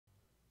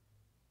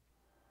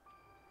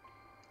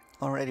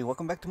Alrighty,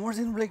 welcome back to more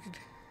Xenoblade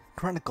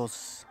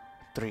Chronicles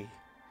 3.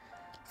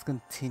 Let's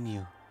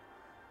continue.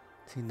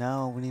 See,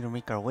 now we need to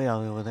make our way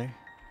all the way over there.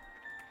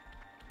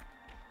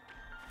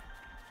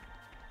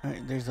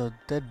 Alright, there's a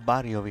dead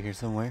body over here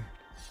somewhere.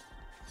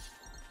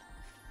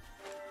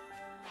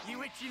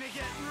 You itching to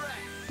get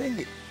wrecked? Dang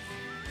it!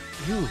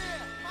 You!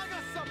 I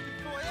got something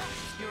for you.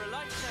 You're a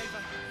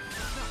lifesaver.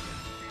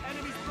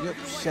 Enemies Yep,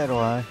 broken away Shadow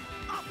from Eye. me.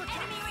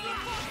 Enemy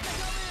reinforcements.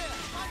 Come here.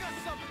 I got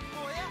something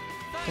for you.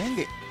 Dang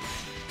it!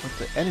 With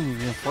the enemy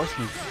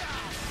reinforcements.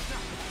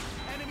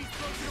 Enemies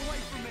broken away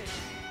from me.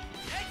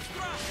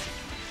 Extra.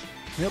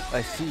 Yep,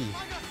 I see.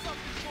 I got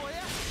something for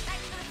you.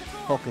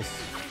 Focus.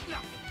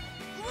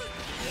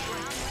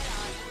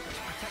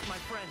 Protect my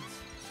friends.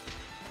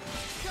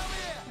 Come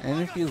here.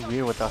 And it feels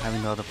weird without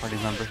having the other party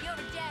member.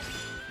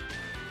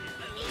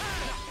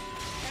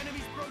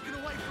 Enemies broken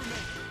away from me.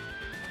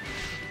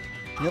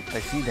 Yep, I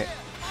see that.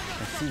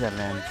 I see that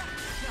land.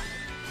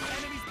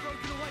 Enemies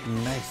broken away from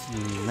me. Nice,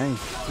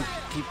 nice.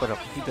 Keep it up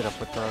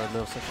with the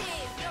little circle.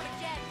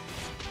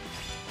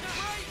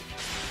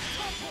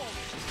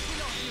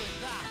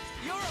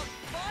 You're on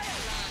fire,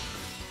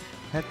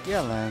 lad. Heck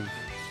yeah, land.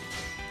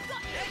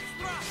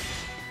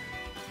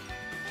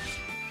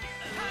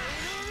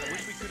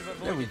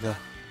 There we go.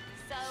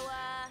 So,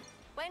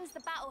 when's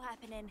the battle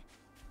happening?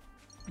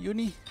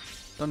 Uni,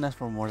 don't ask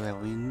for more that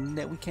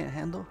we can't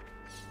handle.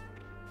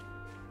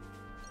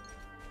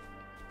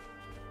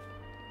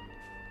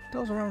 That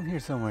was around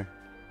here somewhere.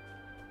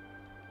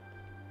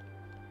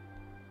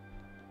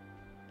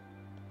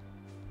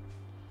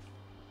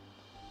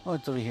 Oh,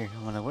 it's over here.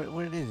 I'm gonna,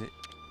 where is it?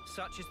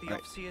 Such is the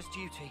Right. officer's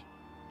duty.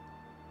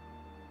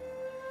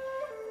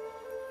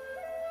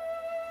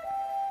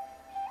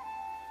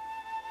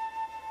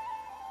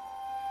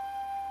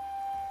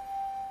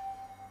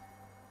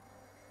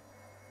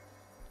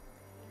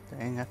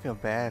 Dang, I feel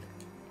bad.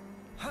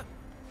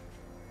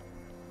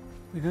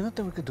 There's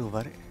nothing we could do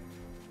about it.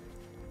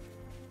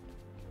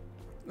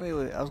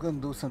 Wait, I was gonna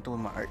do something with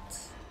my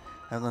arts.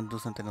 I was gonna do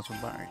something else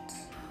with my arts.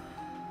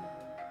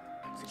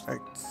 Let's see,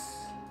 arts.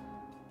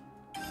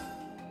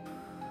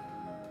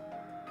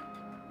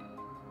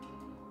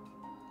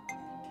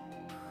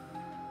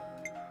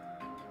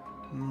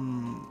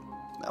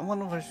 I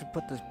wonder if I should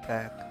put this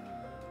back.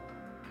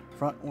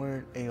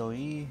 Frontward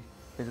AoE,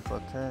 physical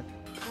attack.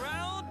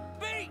 Ground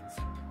beat!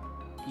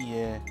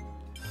 Yeah.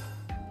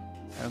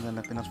 I don't got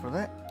nothing else for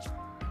that.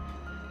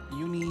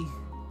 Uni.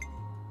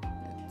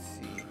 Let's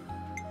see.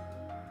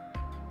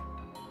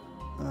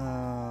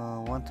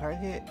 One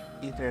target,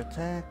 either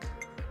attack,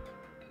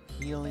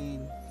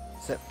 healing,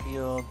 set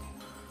field.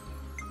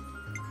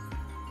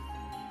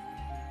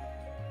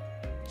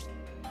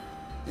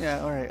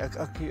 Yeah, alright,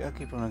 I'll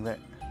keep them like that.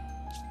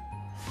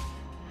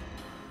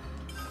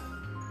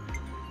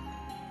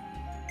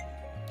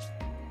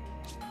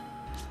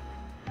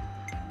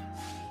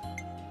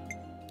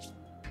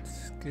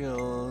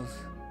 Skills.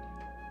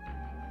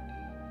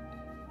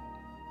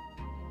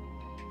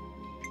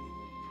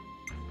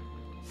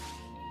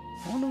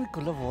 I wonder if we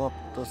could level up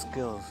those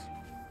skills.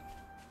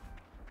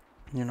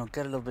 You know,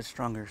 get a little bit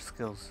stronger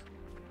skills.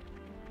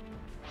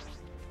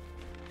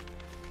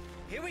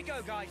 Here we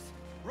go, guys.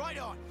 Right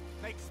on.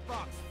 Make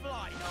sparks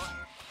fly.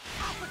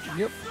 Uppercut.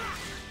 Yep. Come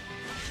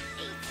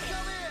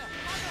here.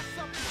 I got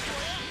something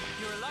for you.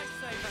 You're a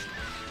lifesaver.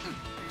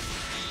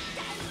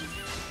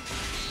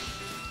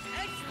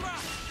 Extra.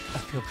 I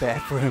feel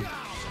bad for him.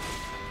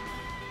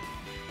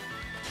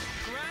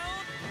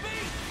 Ground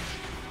beat.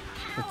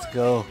 Let's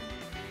go.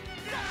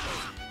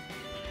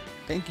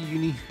 Thank you,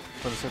 Uni,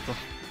 for the circle.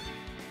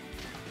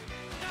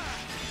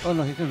 Oh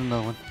no, he's got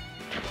another one.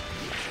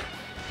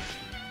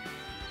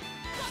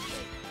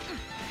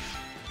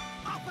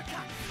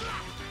 Uppercut.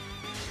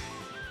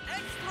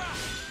 Extra.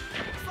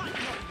 Fight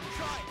me up.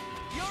 Try it.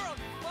 You're on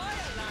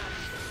fire, lad.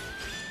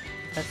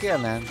 Heck yeah,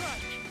 man.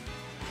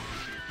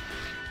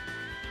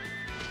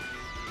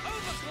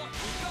 Overclock.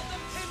 We've got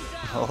them pinned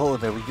down. Oh,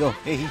 there we go.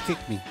 Hey, he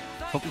kicked me.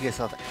 Hope you guys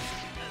saw that.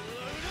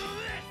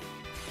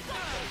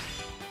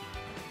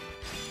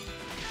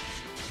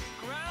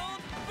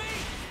 Ground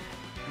beat.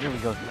 There we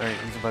go. Alright,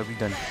 he's about to be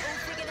done. All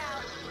figured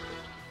out.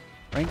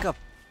 Rank up.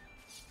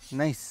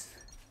 Nice.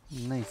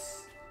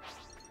 Nice.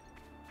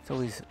 It's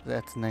always,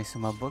 that's nice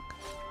in my book.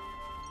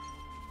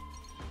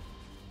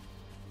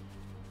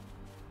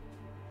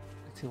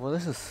 Let's see, well,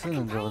 this is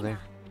cylinder over there.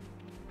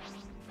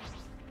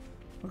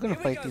 We're gonna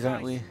Here we fight go, these,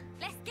 aren't guys. we?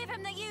 Let's give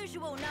him the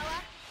usual,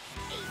 Noah.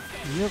 Eat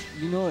it. Yep,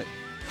 you know it.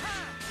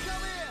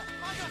 Come here.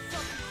 I got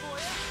something for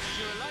you.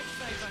 You're a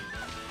lifesaver.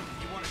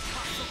 You want to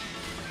tussle?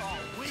 Oh,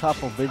 we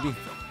Topple, can baby.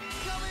 tussle.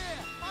 Come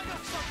here. I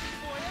got something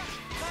for you.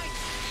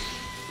 Thanks.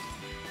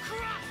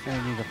 Crush. I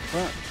need the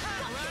front.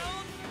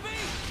 Ground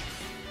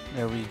beat.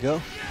 There we go.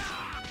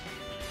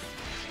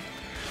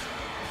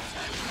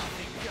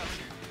 Nothing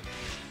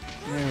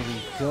going. There we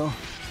go.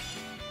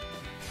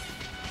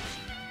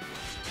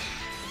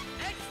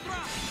 Extra.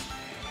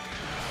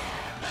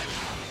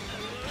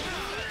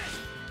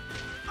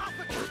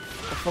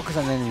 Focus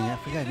on the enemy. I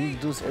forgot I need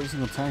to do this every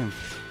single time.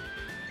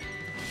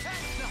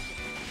 That's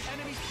nothing.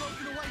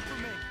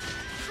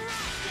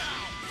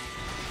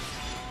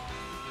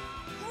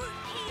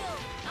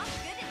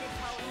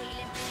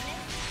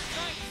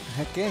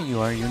 Heck yeah, you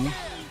are, Uni. I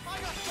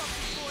got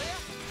something for you.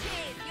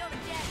 Cheers, you're a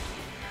jet.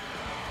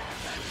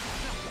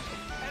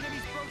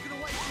 Enemy's broken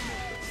away from me.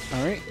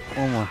 Alright,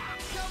 one more.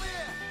 Come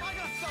here. I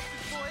got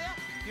something for you.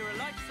 You're a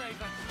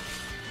lifesaver.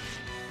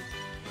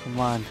 Come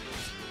on.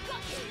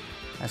 Got you.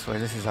 I swear,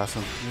 this is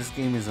awesome. This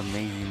game is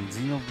amazing.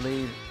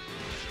 Xenoblade,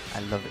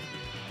 I love it.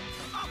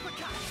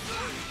 Uppercut.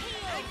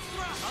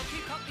 Extra. I'll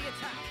keep up the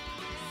attack.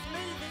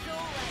 Smooth as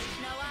always,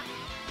 Noah.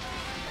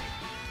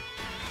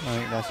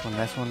 Alright, last one,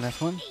 last one, last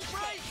one. Eat it.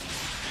 Break.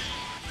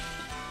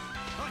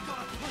 I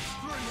gotta push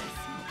through this.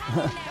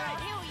 Now,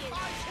 heal you.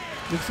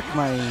 Looks like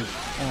my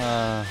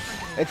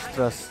edge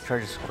thrust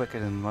charges quicker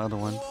than my other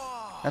one.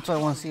 That's why I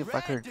want to see if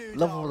I could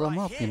level them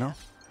up, you know?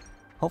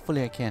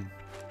 Hopefully I can.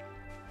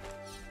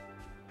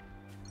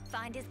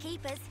 Finders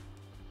keepers.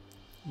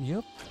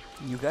 Yep,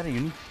 you got it,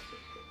 Uni.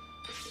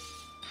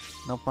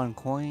 Nope on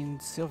coin,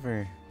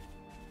 silver.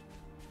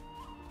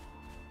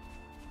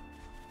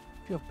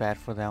 Feel bad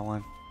for that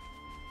one.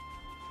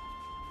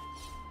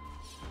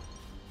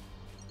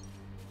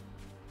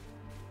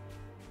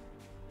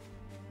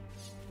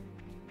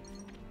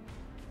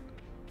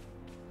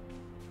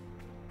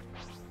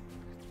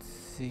 Let's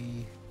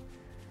see.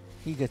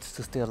 He gets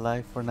to stay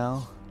alive for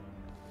now.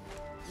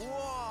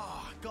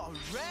 Whoa, got a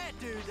rare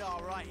dude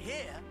all right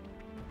here.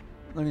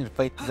 I'm gonna need to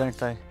fight these,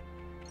 aren't I?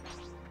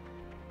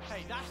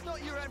 Hey, that's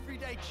not your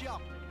everyday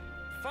chump.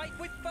 Fight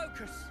with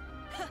focus.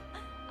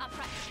 I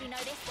practically know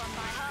this one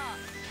by heart.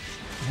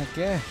 Heck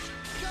yeah.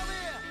 Come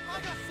here, I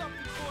got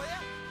something for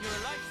you. You're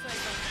a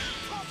lifesaver.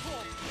 Top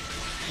one.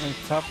 Alright,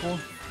 top one.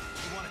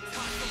 You want to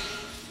tussle?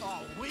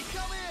 Oh, we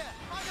come here.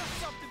 I got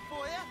something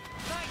for you.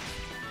 Thanks.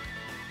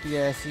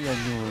 Yeah, see, I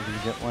knew we were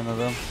gonna get one of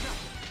them.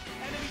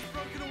 Enemy's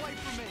broken away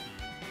from me.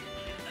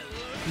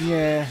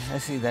 Yeah, I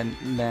see that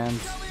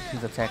lands.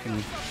 He's attacking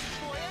me. Something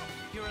for you.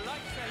 You're a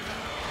lifesaver.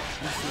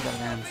 I see that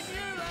lands.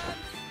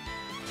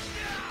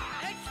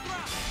 Extra.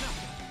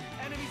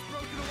 Enemy's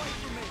broken away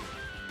from me.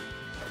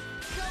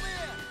 Come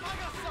here. I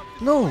got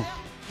something No! for you.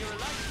 You're a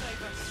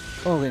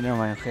lifesaver. Oh wait, never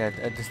mind. Okay,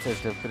 I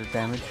disturbed a bit of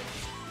damage.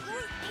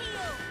 Group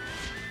heal.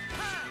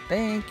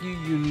 Thank you,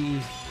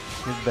 Uni.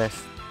 You're the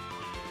best.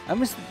 I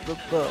missed the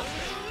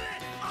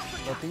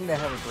thing that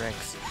had with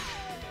Rex.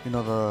 You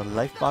know, the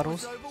life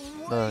bottles?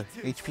 The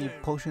HP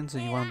potions,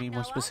 if you want to be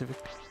more specific.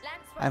 Lance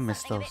I wants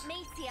miss something a those. bit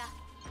meatier.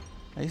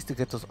 I used to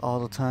get those all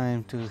the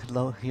time to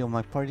heal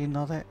my party and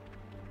all that.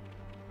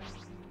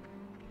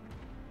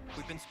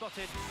 We've been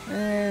spotted.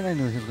 And I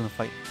knew he was gonna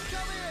fight.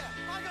 Come here.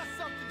 I got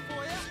something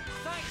for you.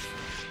 Thanks.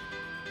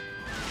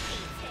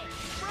 Eat it.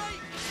 Break.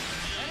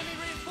 Enemy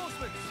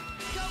reinforcements.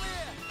 Come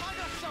here. I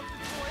got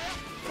something for you.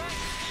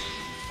 Thanks.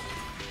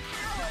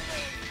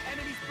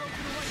 Enemy's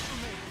broken away from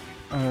me.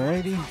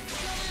 Alrighty. Come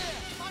here.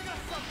 I got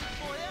something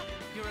for you.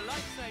 You're a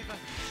lifesaver.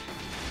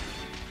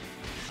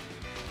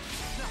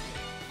 No.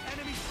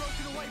 Enemy's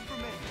broken away from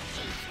me.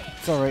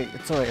 It's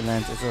alright,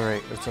 Lance. It's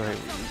alright. It's alright.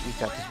 We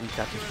got this. We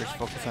got this. First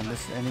focus on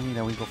this enemy,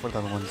 then we go for the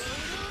other ones.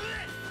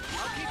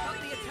 I'll keep up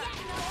the attack.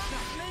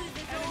 Smooth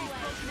as Enemy's always,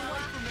 broken away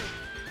Noah. from me.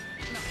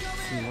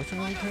 See, which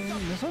one are we playing?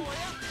 This one?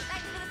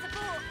 Thanks for the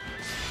support.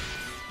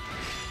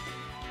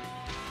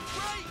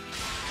 Break.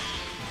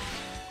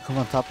 Come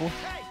on, Tapu. Hey,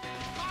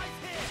 eyes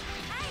here.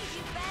 Hey,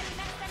 you barely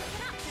messed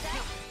anything up today.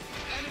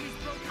 Enemy's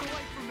broken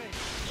away from me.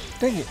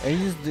 Dang it, I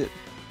used it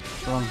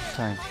wrong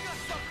time. I got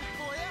something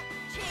for you.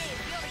 Cheers,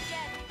 you're a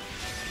jet.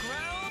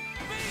 Ground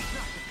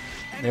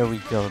beat. There we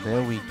go,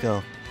 there we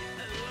go.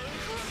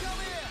 Come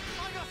here.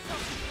 I got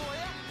something for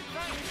you.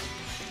 Thanks.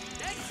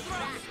 Extra.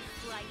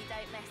 That's why you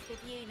don't mess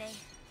with uni.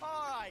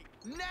 All right.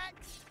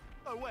 Next.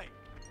 Oh wait.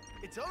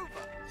 It's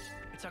over.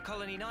 It's our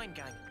Colony 9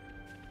 gang.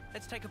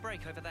 Let's take a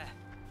break over there.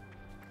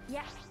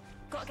 Yeah,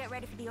 gotta get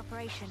ready for the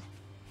operation.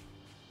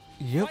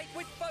 Yep. Fight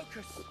with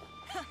focus.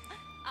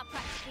 I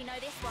practically know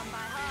this one by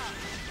heart.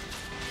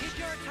 Keep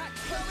your attack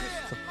Come focused.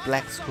 here. It's a I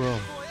black got scroll.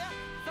 something for you.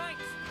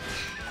 Thanks.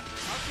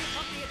 I'll keep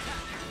up the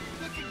attack.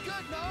 Looking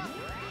good, Noah.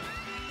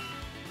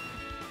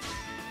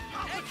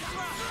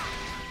 Extra.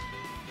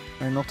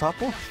 Alright, no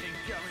Tapu? Nothing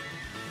going.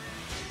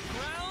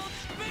 Ground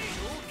beat.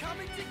 All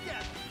coming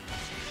together.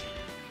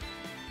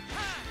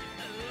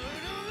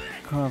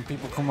 Come on,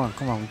 people, come on,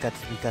 come on. We got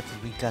this, we got this,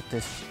 we got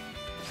this.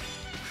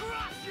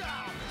 Crush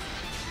 'em.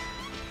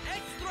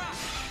 Extra.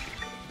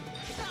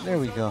 There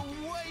we go.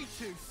 Way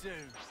too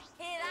soon.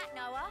 Hear that,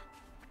 Noah?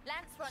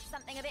 Lance wants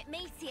something a bit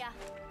meatier.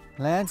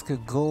 Lance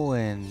could go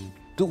and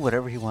do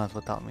whatever he wants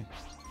without me.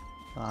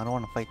 I don't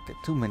want to fight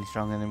too many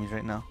strong enemies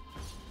right now.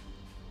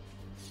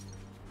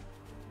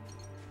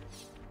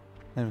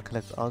 Let me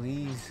collect all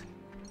these.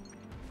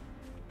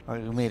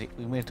 Alright, we made it.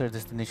 We made it to our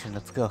destination.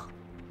 Let's go.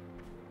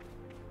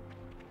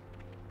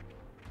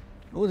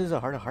 Oh, there's a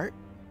heart of heart.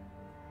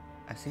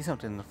 I see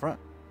something in the front.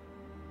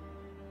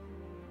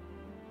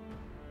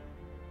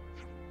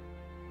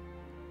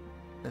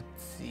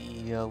 Let's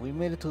see. We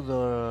made it to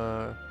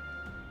the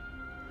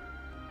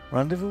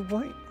rendezvous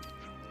point.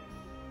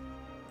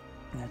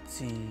 Let's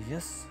see.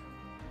 Yes.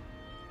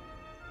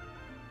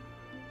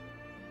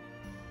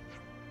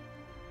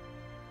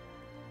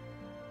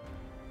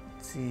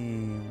 Let's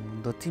see,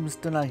 the team's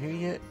still not here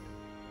yet.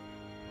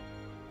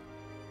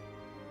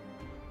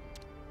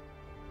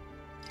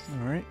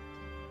 Alright.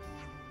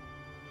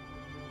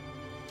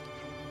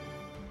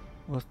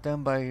 We'll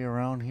stand by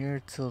around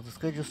here till the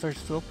schedule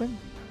starts to open.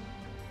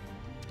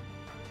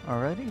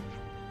 Alrighty.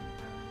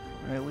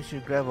 Alright, we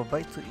should grab a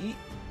bite to eat.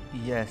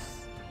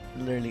 Yes,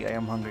 literally I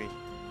am hungry.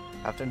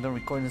 After I'm done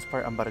recording this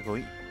part, I'm about to go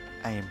eat.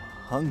 I am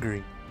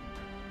hungry.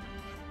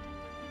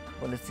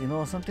 Well, let's see, you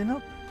know something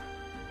up?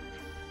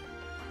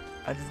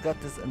 I just got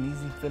this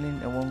uneasy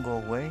feeling it won't go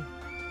away.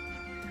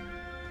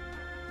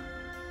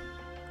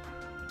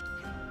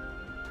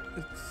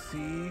 Let's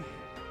see.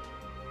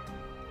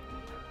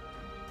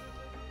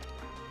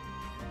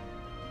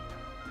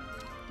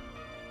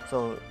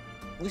 So,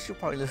 we should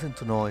probably listen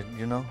to noise,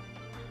 you know?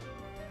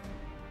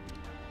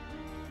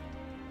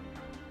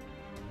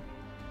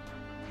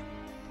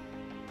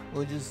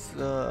 We'll just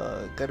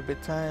got a bit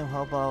of time.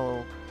 How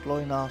about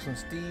blowing off some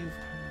Steve?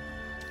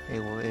 Hey,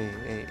 well,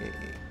 hey.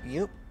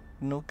 Yep.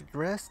 No good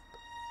rest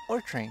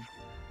or train.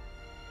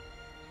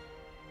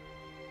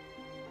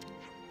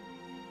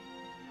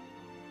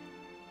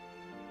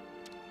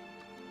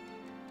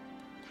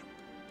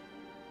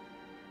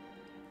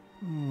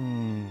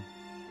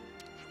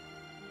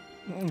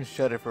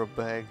 Shut it for a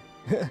bag.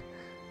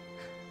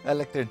 I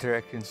like their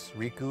interactions,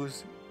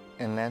 Riku's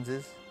and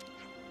Lance's.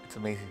 It's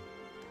amazing.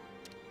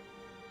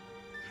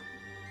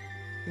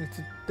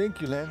 Thank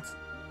you, Lance.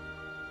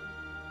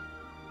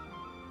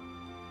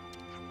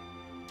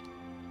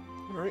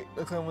 Alright,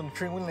 looks like I'm gonna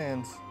train with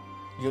Lance.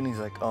 Yuni's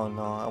like, oh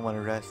no, I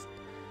wanna rest.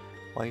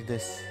 Why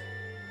this?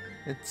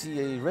 Let's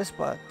see, rest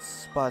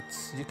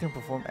spots. You can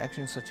perform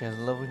actions such as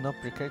leveling up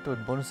your character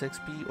with bonus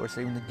XP or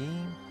saving the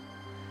game.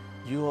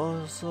 You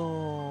also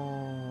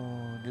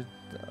did,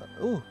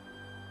 ooh,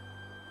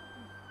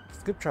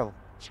 skip travel.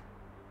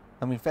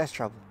 I mean fast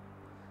travel.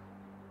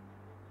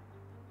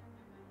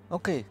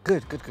 Okay,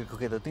 good.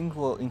 Okay, the things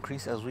will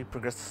increase as we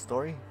progress the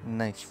story.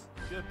 Nice.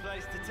 Good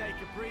place to take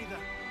a breather.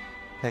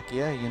 Heck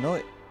yeah, you know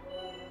it.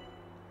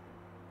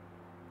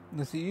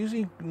 Let's see,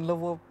 usually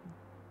level up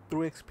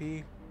through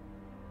XP.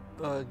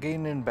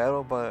 Gain in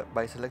battle, but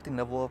by selecting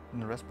level up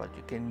in the rest spot,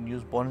 you can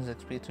use bonus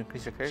XP to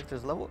increase your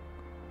character's level.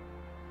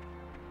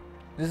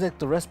 This is like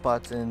the rest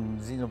spots in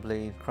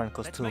Xenoblade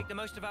Chronicles 2. Let's make the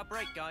most of our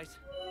break, guys.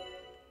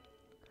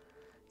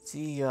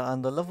 See,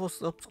 on the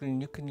levels up screen,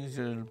 you can use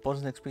your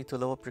bonus XP to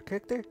level up your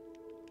character.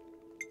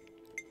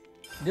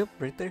 Yep,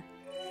 right there.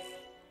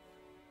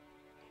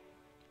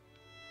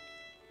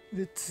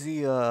 Let's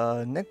see,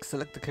 next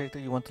select the character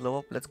you want to level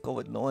up. Let's go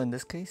with Noah in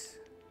this case.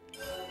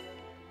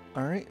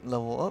 Alright,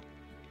 level up.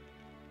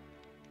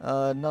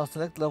 Now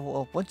select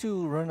level up. Once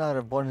you run out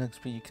of bonus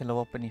XP, you can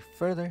level up any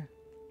further.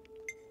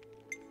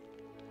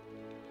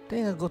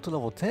 Dang, I'll go to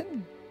level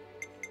 10?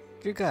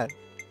 Dear God.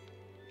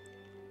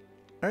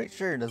 Alright,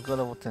 sure, let's go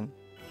level 10.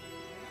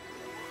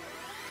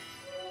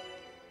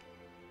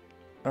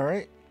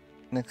 Alright,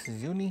 next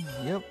is Uni.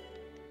 Yep,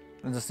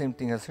 it's the same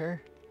thing as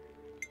her.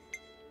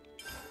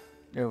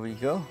 There we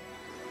go.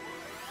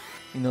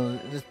 You know,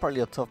 there's probably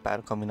a tough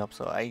battle coming up,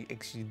 so I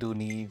actually do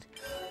need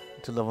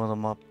to level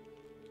them up.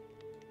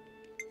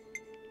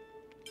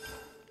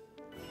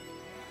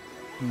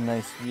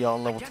 Nice, we all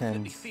level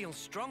 10s. Feel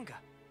stronger.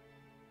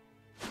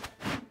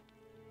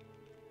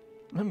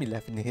 Let me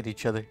laugh and hit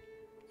each other.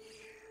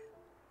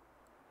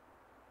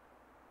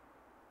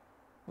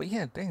 But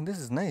yeah, dang, this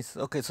is nice.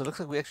 Okay, so it looks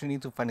like we actually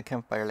need to find a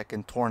campfire like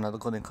in Torna, the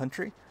Golden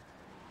Country.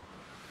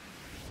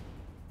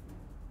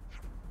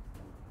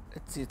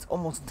 Let's see, it's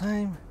almost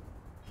time.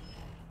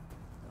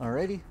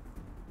 Alrighty.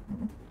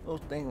 Oh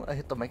dang, I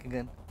hit the mic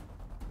again.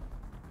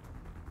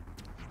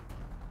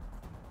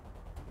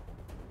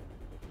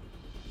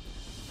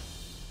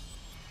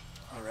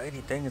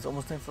 Alrighty, dang, it's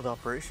almost time for the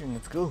operation.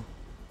 Let's go.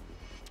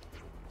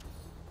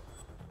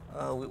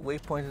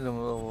 Waypointed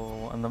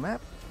on the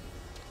map.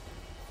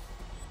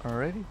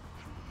 Alrighty.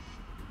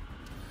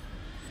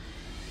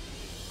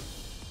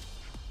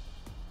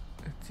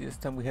 Let's see, this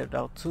time we head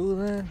out too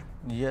then.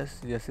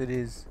 Yes it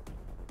is.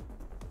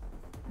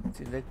 Let's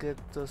see, let's get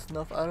the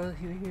snuff out of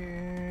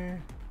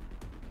here.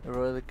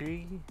 Everyone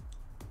agree?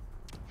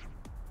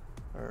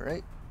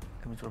 Alright.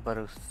 That means we're about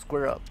to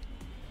square up.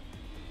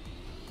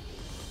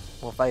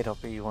 Well, fight up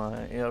if you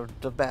want, you know,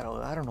 the battle.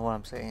 I don't know what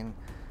I'm saying.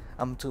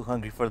 I'm too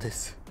hungry for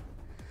this.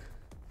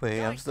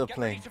 Wait, I'm still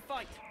playing.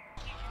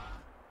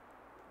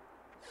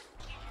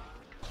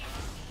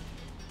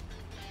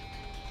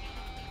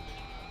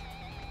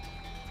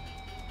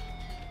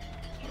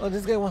 Oh,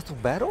 this guy wants to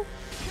battle?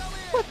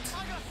 What?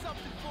 I got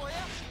something for you.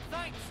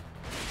 Thanks.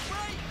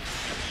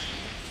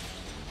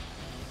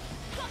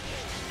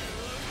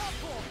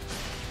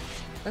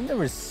 I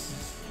never.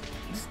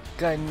 This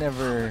guy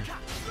never.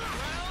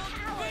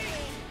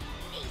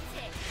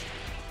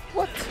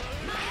 What?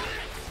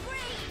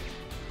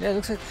 Yeah, it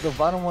looks like the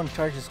bottom one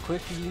charges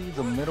quickly,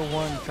 the middle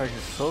one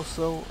charges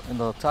so-so, and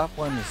the top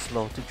one is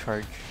slow to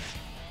charge.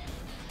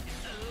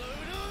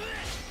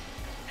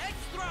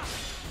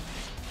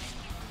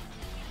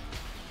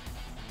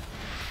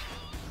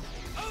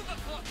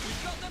 Overclock,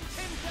 we've got them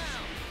pinned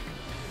down.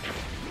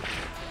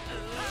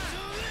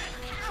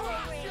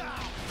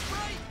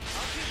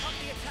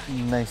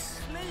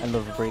 Nice. I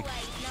love the break.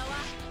 Always,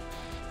 Noah.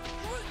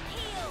 Root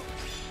heel.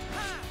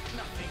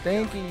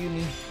 Thank you,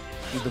 Uni.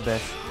 You're the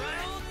best.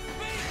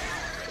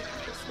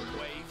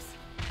 Waves.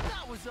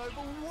 That was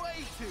over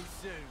way too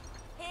soon.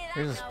 Hear that,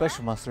 There's a Noah?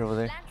 special monster over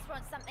there. Lance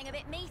wants something a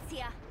bit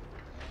meatier.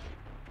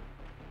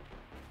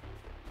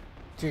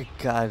 Dear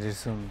God, there's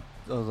some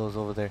of those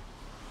over there.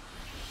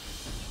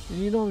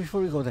 You know,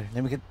 before we go there,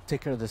 let me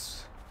take care of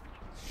this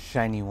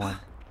shiny one.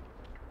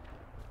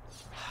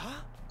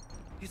 Huh?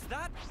 Is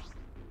that?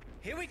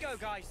 Here we go,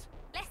 guys.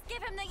 Let's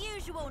give him the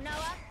usual,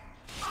 Noah.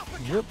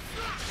 Yep.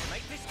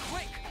 Make this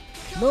quick.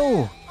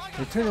 No!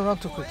 They turn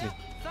around too quickly.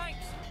 Thanks.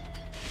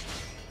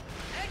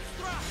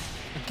 Extra.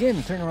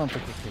 Again, turn around too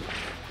quickly.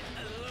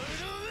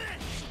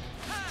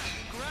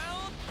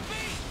 Ground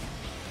beat.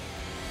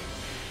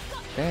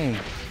 Dang.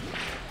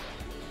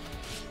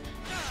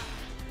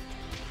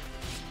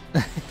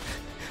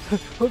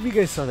 Hope you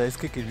guys saw that. It's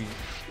kicking me.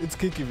 It's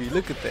kicking me.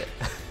 Look at that.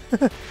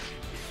 Alright,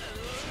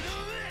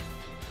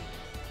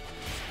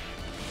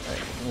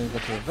 let me go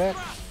to the back.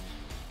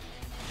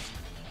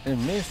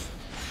 And miss.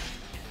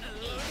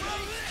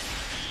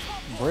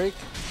 Break.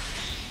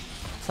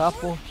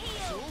 Topple.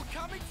 It's all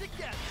coming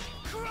together.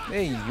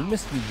 Hey, you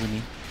missed me,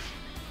 Uni.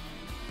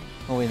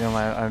 Oh wait, never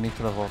mind. I don't need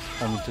to level up.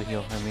 I need to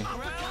heal. I mean,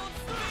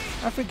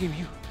 I forgive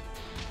you.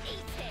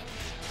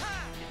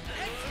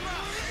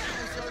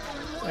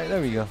 Alright,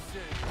 there we go.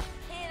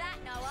 Hear that,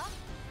 Noah?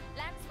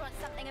 Lance wants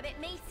something a bit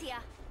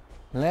meatier.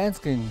 Lance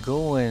can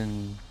go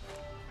and...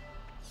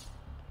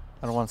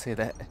 I don't want to say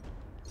that.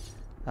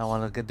 I don't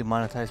want to get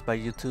demonetized by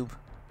YouTube.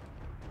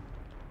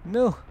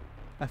 No!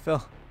 I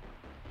fell.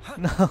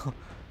 No!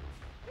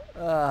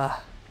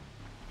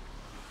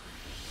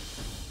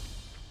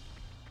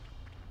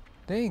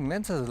 Dang,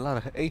 Lance has a lot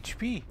of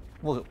HP.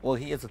 Well,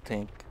 he is a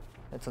tank.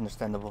 That's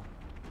understandable.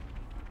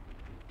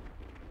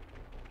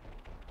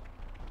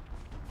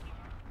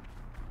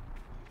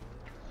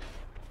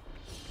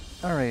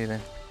 Alright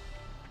then.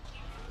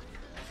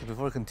 So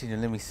before we continue,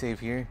 let me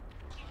save here.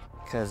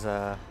 Because,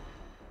 I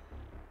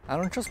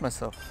don't trust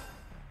myself.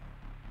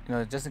 You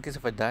know, just in case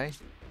if I die,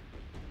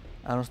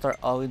 I don't start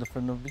all the way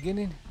from the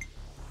beginning.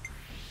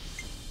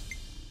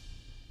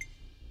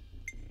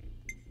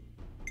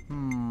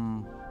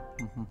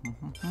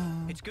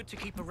 It's good to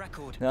keep a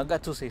record. Now I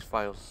got 2 save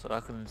files, so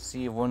I can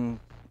see if one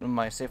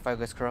my save file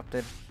gets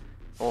corrupted,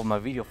 or my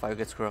video file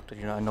gets corrupted.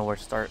 You know, I know where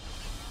to start.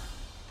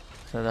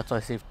 So that's why I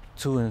saved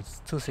two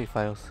save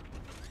files.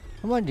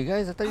 Come on, you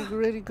guys! I thought you were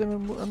already gonna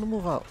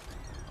move out.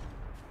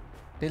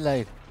 They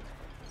lied.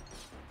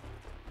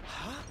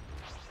 Huh?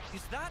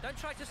 Is that? Don't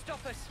try to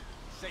stop us.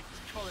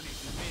 Safest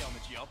colonies with me on the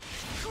job.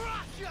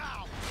 Crush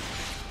out!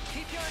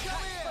 Keep your Come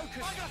attack here! I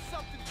focused. got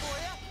something for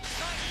you.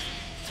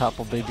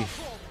 Topple, baby.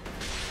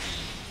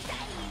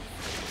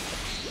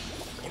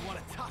 You want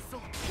to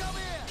tussle? Come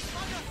here!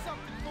 I got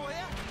something for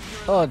you.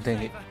 Oh,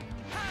 dang it.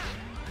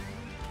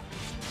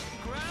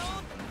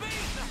 Ground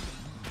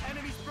beat.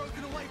 Enemy's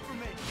broken away from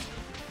me.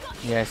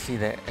 Yeah, I see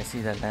that. I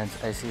see that, Lance.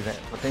 I see that.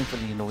 But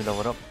thankfully, you know, we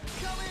leveled up.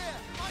 Come here!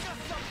 I got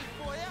something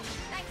for you.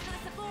 Thanks for the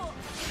support.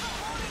 Not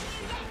more than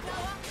you yet,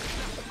 Noah.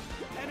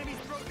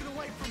 Enemy's broken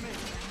away from me.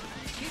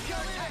 Keep your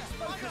Come here! attacks I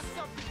got focused.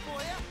 something for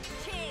you.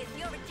 Cheers,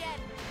 you're a gem.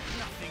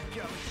 Nothing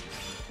going.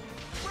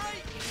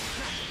 Break!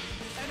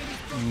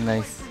 Enemy's broken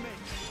Nice. away from me.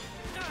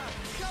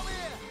 Come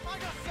here! I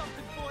got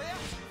something for you.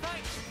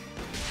 Thanks.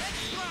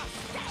 Extra.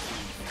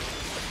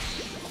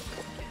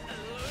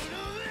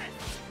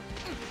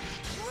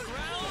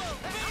 Ground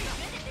beat.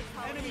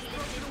 Enemy's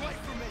broken away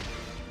from me.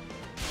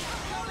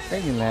 Come here!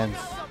 Thank you, Lance. I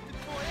got something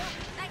for you.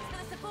 Thanks for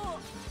the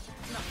support.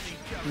 Nothing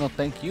going. No,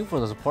 thank you for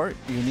the support,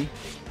 Uni,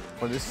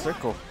 for this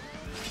circle.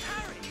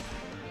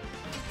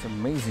 It's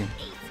amazing.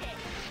 Eat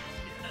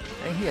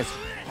it. And he is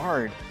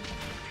hard.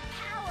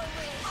 Power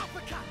wheel.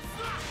 Uppercut!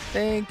 Slash!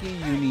 Thank you,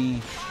 Uni.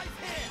 Eyes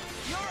here!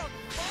 You're on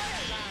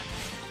fire, lad!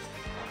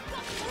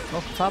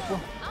 Oh, Topple.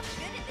 I'm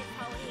good at this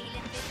whole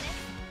healing business.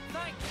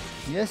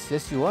 Thanks.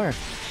 Yes, you are.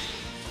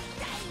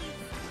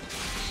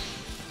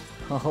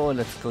 Oh,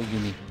 let's go,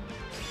 Uni.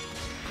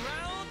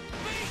 Ground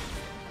beat.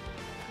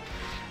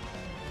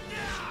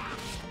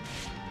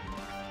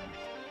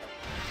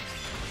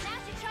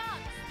 Now's your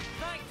chance.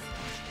 Thanks.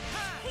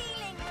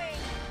 Healing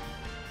ring.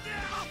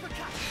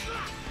 Uppercut!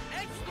 Slash!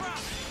 Extra.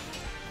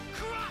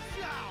 Crush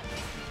out!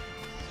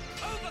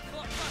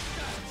 Overclock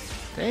buster.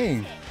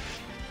 Dang.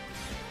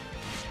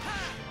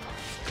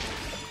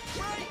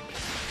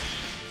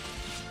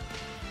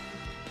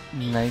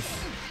 Nice.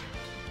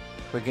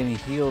 We're getting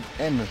healed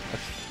and a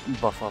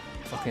buff up.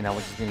 Okay, now we're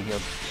just getting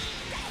healed.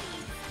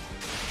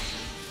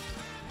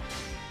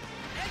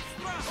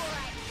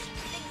 Alright,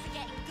 things are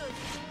getting good.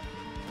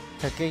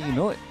 Okay, you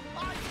know it.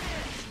 Eyes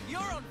here!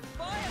 You're on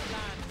fire,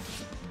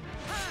 Lance.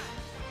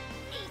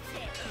 Eat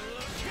it.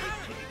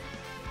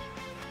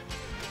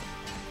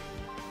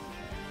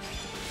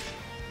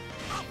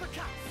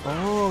 Uppercut!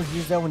 Oh, he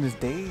used that one his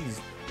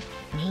dazed.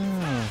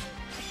 Ah.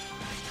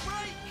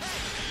 Break!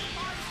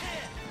 Eyes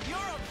here! You're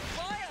on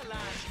fire,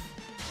 Lance.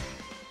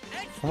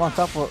 Come on,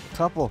 topple,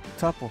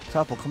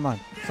 come on.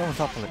 Someone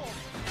topple it.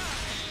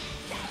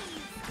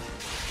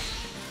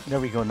 There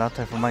we go. Now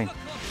time for mine.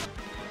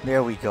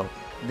 There we go.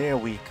 There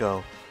we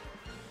go.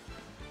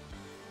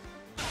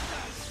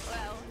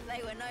 Well,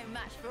 they were no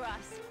match for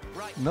us.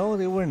 Right. No,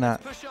 they were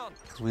not. Push on.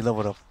 Because we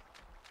leveled up,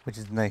 which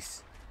is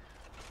nice.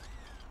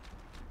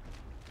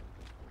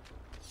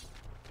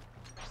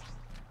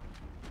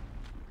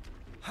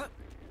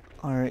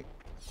 Alright.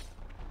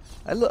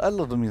 I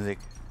love the music.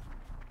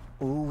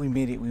 Oh, we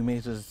made it. We made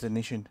it to the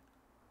destination.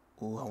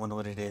 Oh, I wonder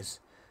what it is.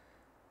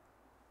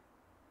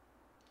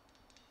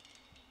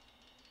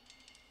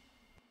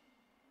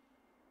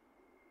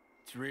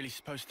 It's really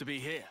supposed to be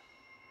here.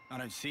 I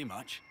don't see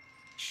much.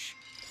 Shh.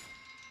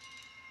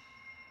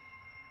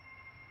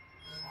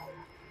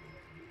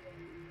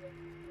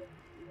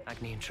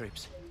 Agnian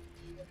troops.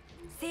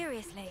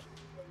 Seriously.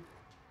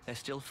 They're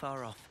still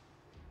far off.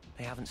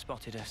 They haven't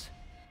spotted us.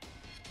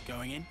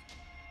 Going in?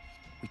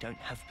 We don't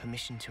have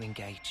permission to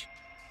engage.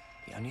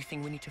 The only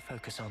thing we need to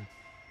focus on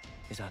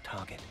is our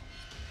target.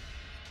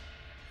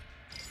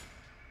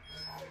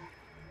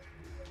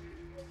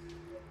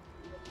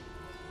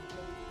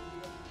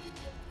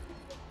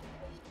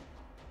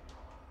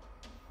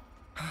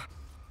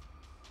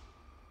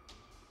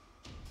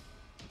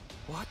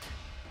 What?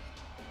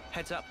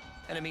 Heads up.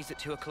 Enemies at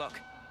 2 o'clock.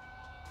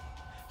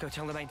 Go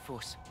tell the main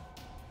force.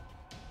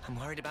 I'm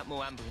worried about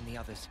more Amber and the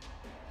others.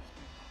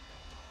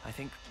 I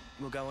think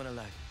we'll go on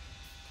alone.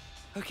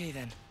 Okay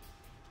then.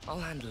 I'll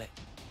handle it.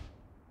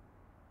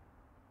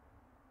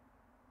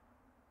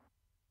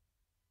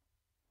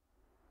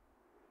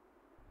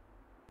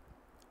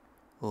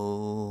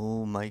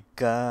 Oh my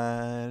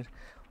god.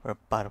 We're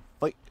about to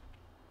fight.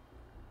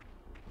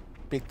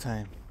 Big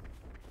time.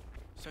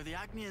 So the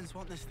Agnians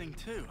want this thing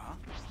too, huh?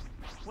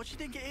 What do you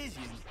think it is,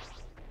 you?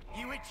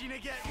 You itching to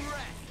get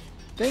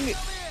wrecked? Dang it.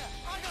 Come here!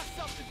 I got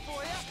something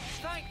for you!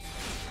 Thanks!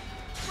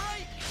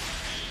 Break!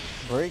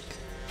 Break.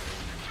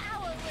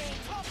 Power ring.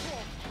 Top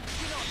one!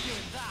 You're not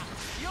doing that!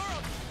 You're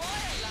on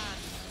fire, lad!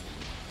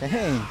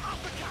 Dang.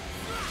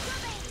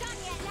 Job ain't done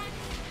yet, lad.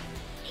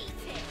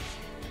 Eat it.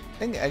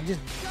 Dang it. I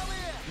just Come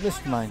here! missed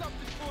I got mine.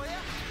 something for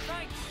you!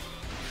 Thanks!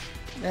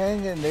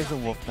 Dang it. There's a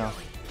wolf now.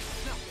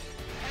 No,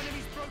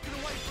 enemy's broken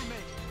away from me!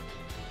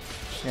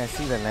 Yeah, I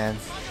see that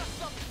lands. I got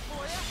something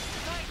for you!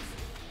 Thanks!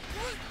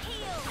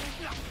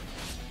 Heal.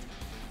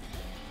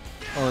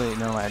 Oh wait,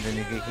 no, I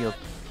didn't get healed.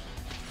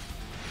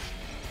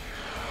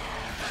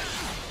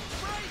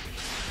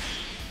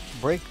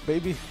 Break,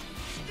 baby.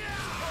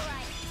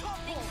 Alright.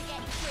 Things are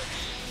getting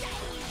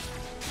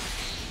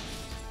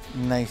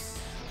good. Nice.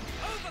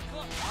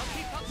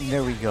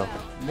 There we go.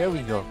 There we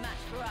go. No match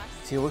for us.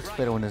 See, it works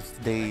better when it's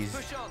dazed.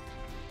 Push on!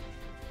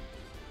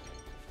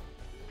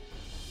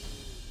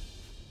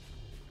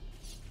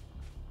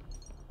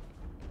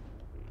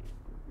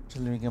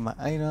 Just let me get my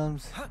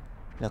items.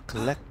 Now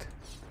collect.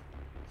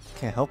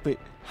 Can't help it.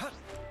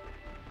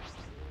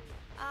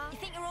 You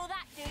think you're all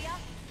that, do ya?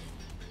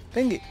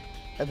 Dang it.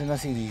 I did not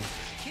see these.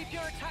 Keep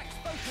your attacks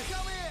focused!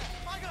 Come here!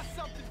 I got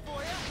something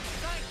for you!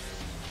 Thanks!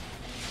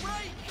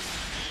 Break!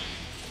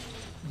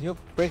 Yup,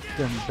 break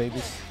them,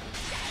 babies.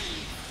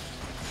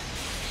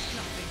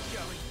 Nothing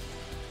going.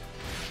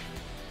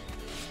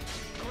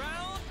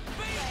 Ground Got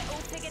beat! it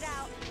all figured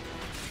out.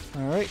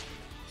 Alright.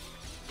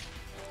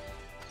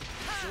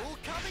 It's all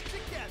coming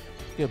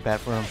together! Feel bad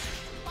for him.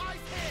 Eyes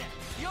here!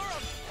 You're on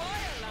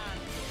fire, lad!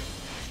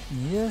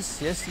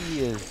 Yes, yes he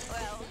is.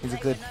 Well, He's a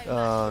they good were no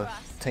match for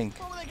us. tank.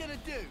 What were they gonna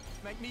do?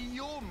 Make me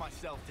yawn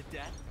myself to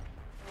death?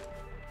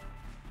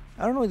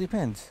 I don't know, it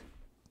depends.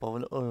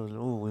 But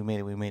oh, we made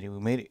it, we made it, we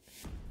made it.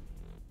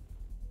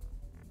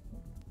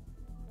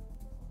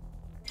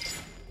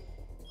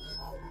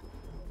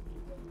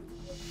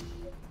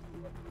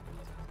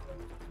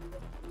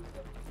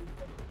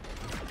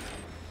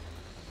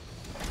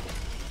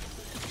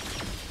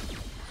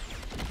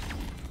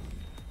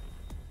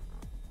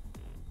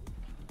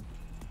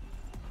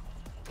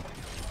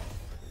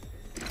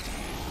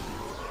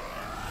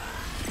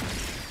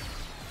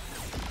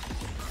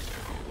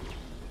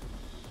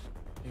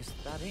 Is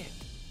that it?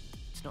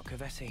 It's not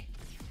Kavesi.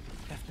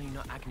 Definitely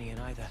not Agnian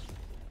either.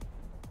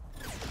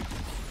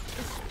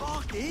 The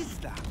spark is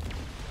that?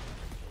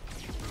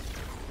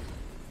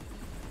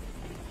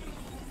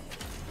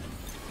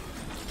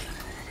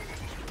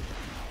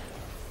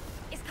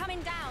 It's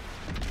coming down.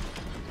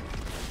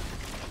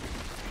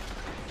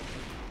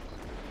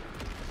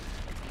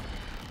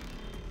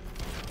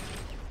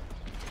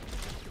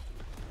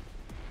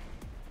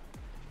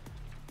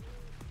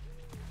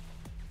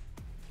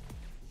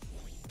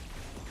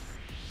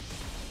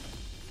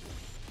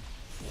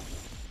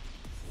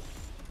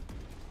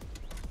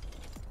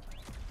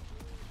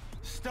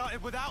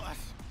 Started without us.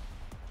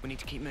 We need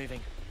to keep moving.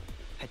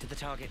 Head to the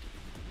target.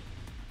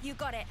 You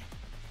got it.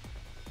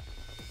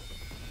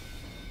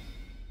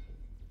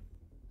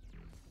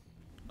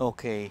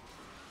 Okay,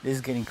 this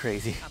is getting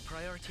crazy. Our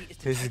priority is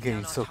to This is take getting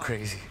down our so target.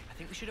 crazy. I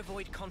think we should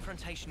avoid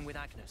confrontation with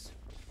Agnes.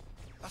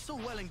 That's all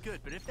well and good,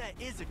 but if there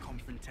is a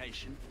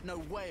confrontation, no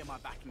way am I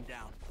backing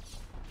down.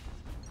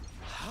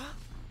 Huh?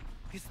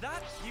 Is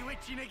that? You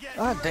itching to get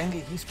Ah, dang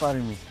it, he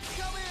spotted me.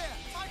 Come here!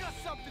 I got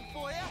got something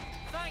for you.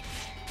 Thanks.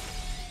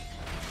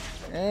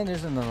 And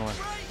there's another one.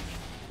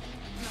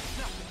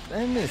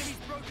 And this. Enemy's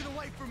broken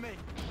away from me.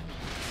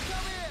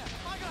 Come here.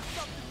 I got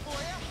something for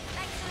you.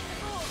 Thanks for the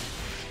support.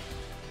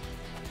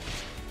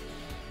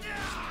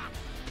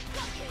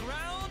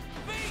 Ground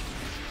beat.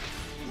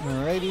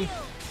 Alrighty.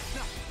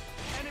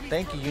 Enemy's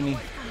Thank you, broken Uni.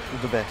 away from me.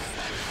 You're the best.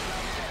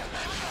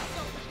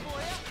 Something for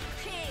you.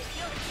 Cheers,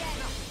 you're the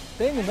best.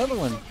 Dang, another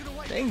one.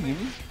 Dang,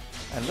 Uni.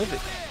 I love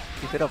it.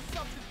 Keep it up.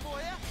 Something for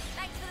you.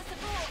 Thanks for the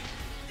support.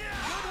 Good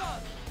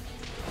one.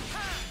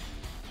 Ha.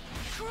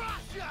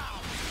 Crush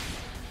out.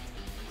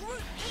 I'm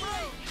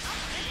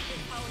good at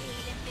this whole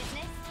healing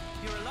business.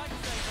 You're a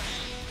lifesaver.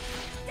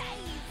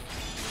 Dave!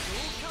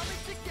 We're all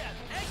coming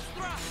together.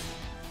 Extra.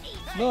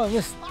 No, I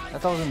missed. I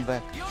thought I was in the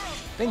back. You're on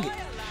Dang it.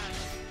 fire, lad.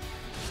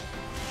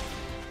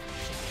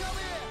 Come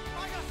here.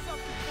 I got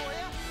something for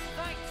you.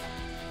 Thanks.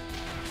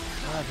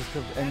 Ah, this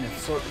could have ended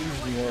so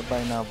easily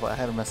by now, but I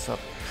had to mess up.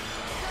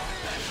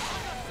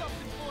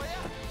 Something for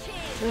you.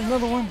 Cheers. There's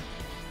another one.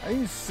 Are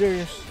you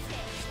serious?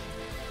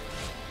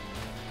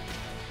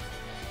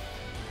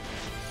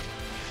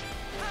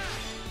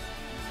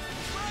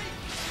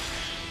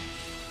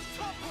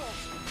 Top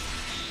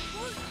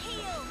roll.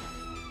 Heal.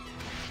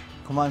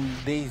 Come on,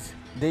 Days.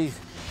 Days.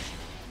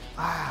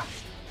 Ah,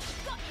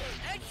 Got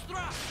you.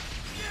 Extra.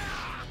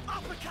 Yeah.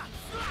 Uppercut.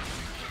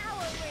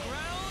 Power wheel.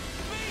 Ground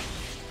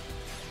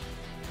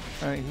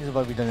beat. alright, he's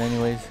about to be done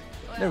anyways.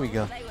 There we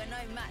go. They were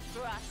no match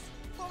for us.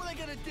 What were they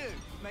gonna do?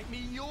 Make me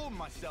yawn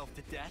myself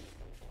to death?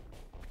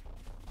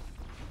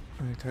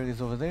 Alright,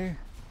 target's over there.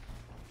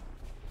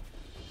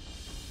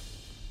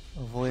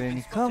 Avoid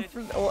any spotted.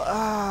 conflict. Oh,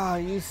 ah, are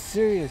you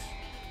serious? Come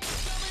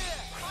here.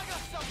 I got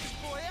something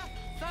for you.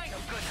 Thanks.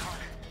 Good heart.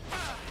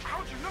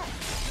 How'd you know?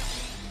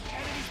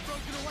 Enemy's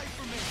broken away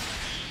from me.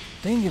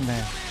 Dang it,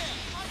 man. Come here.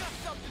 I got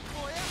something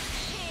for you.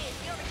 Cheers,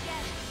 you're the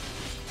best.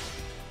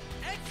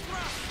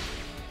 Extra.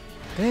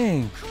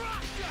 Dang.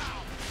 Crush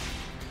out.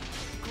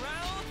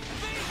 Ground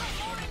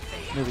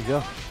beat. There we go.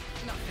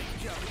 Nothing,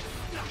 Joey.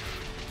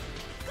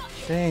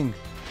 Dang.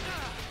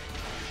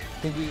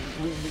 I think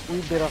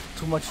we bit off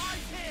too much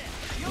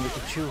and we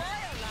could chew.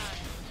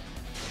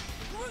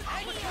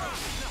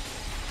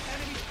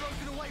 Enemy's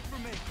broken away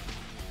from me.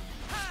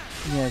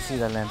 Yeah, I see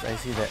that, Lance. I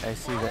see that. I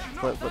see that.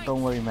 But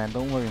don't worry, man.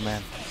 Don't worry,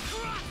 man.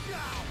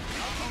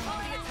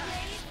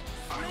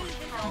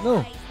 No.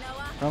 Noah.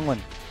 Wrong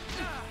one.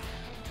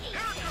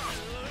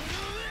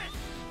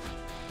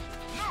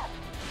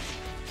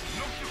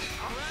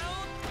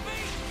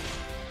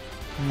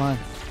 Come on.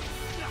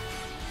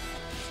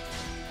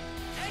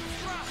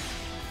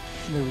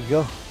 There we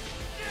go.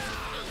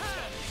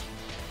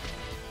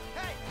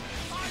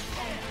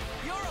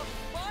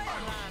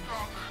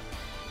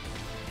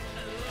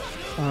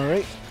 All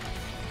right.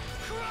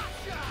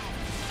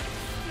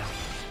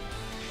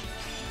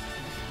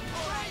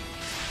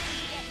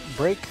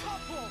 Break.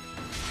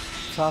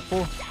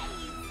 Topple.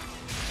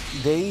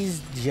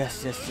 Dazed.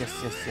 Yes, yes, yes,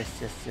 yes, yes,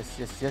 yes, yes,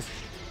 yes, yes.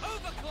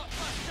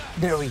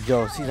 There we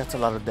go. See, that's a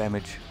lot of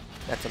damage.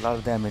 That's a lot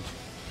of damage.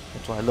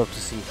 That's what I love to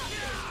see.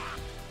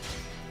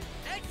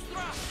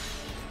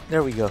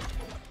 There we go.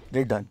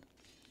 They're done.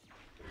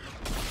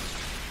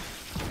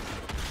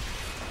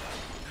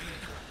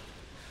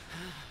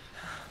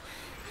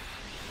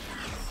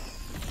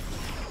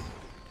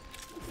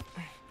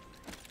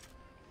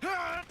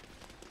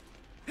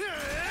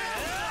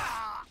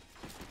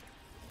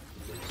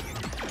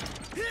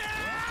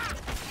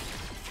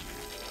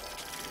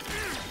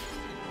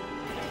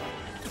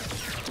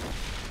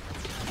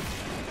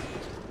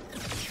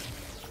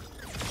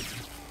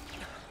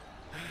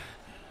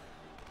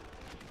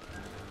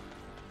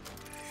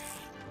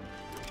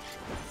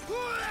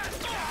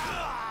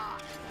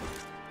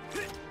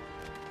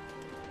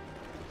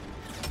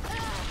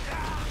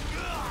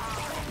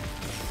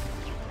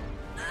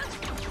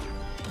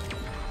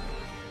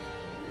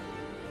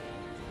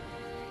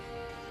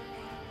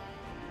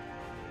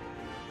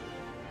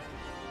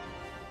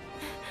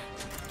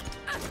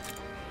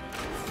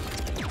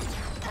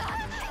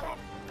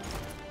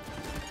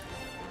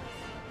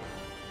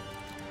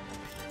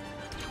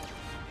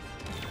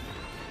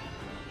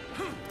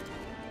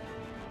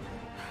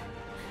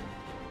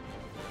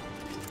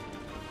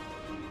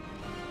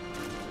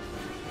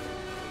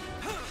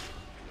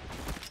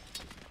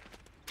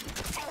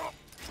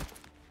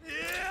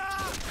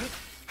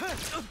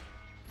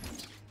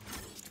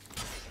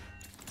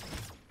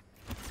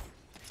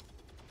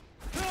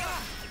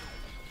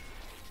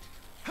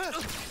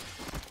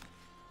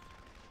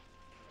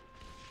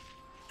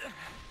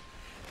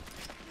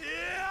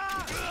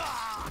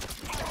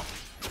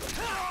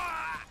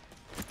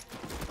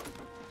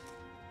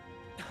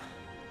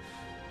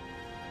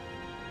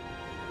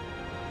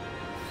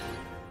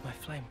 My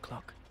flame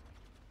clock.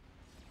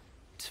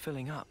 It's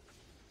filling up.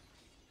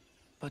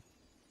 But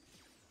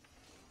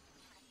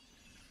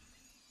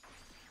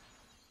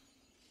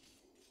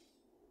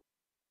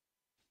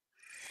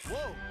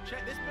Whoa,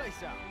 check this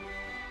place out.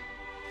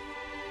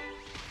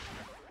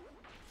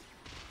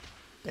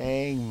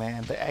 Dang,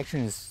 man. The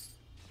action is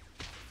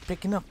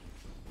picking up.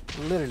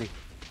 Literally.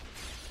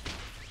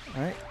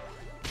 Alright.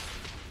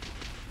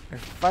 They're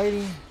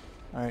fighting.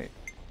 Alright.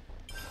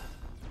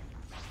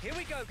 Here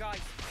we go,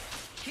 guys.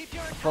 Keep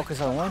your Focus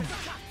on one.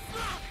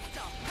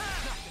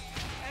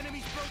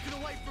 Enemy's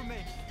broken away from me.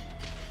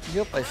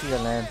 Yup, I see a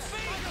lance.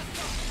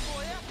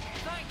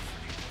 Thanks.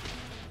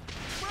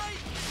 Break.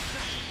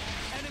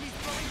 Enemy's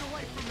blowing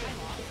away from me.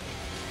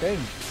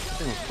 Dang,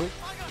 that was quick.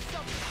 I got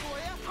something for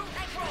you.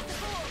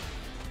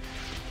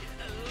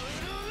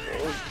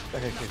 Oh,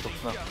 that hit kicked up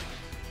now.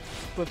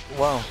 But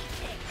wow,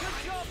 Good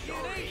job,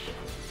 Uni.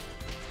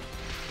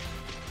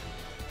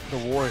 the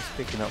war is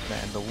picking up,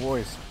 man. The war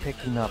is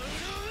picking up.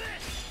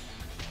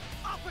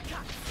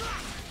 Uppercut.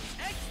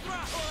 Extra.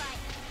 Alright,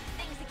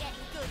 things are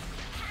getting good.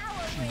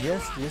 Power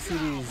Yes, yes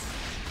it is.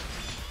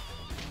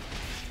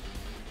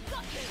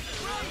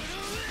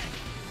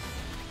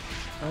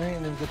 Alright,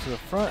 and then we go to the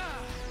front.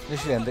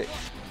 This should end it.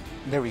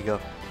 There we go.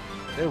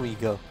 There we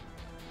go.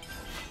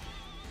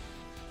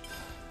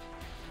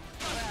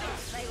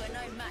 They were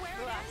no match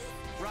for us.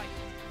 Right.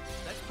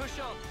 Let's push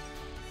on.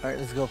 Alright,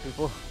 let's go,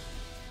 people.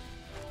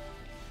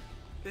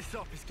 This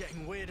op is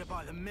getting weirder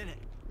by the minute.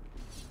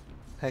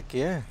 Heck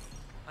yeah.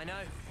 I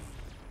know.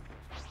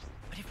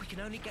 But if we can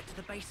only get to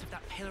the base of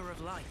that pillar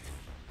of light.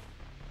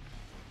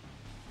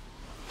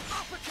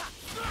 Uppercut.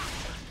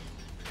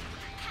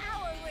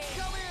 Power ring.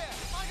 Come here.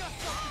 I got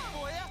something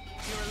for you.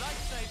 You're a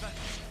lifesaver.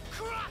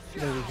 Crush.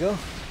 There we go.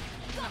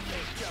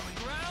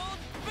 Ground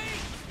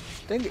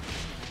beat. Dang it.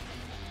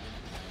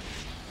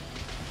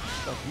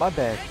 That's my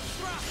bad.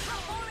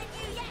 More in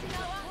you yet,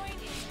 Noah.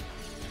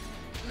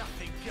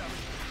 Nothing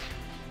going.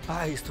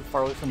 Ah, he's too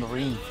far away from the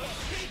ring.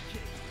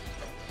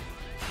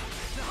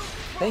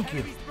 Thank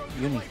you,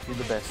 Uni. You're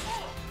the best.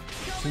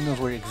 She knows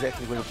where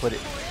exactly where to put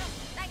it.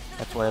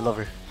 That's why I love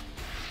her.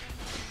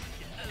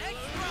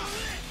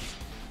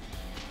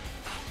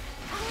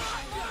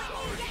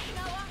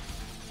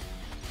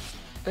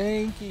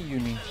 Thank you,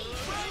 Uni. As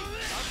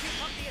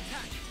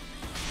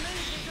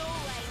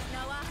always,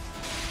 Noah.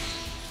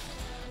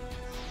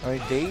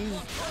 Alright,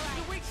 Daze.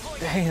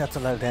 Dang, that's a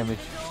lot of damage.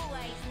 As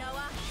always,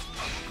 Noah.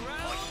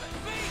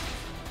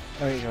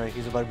 Alright,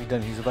 he's about to be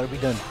done. He's about to be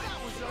done.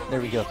 There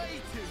we go.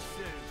 Way too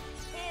soon.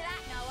 Hear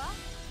that, Noah?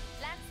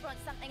 Lance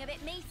wants something a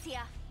bit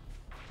meatier.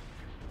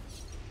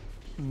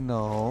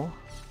 No.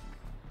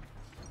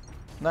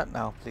 Not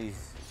now,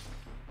 please.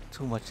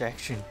 Too much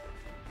action.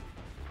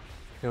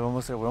 We're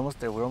almost there, we're almost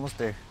there, we're almost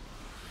there.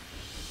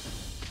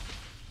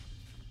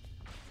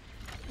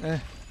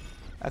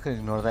 I can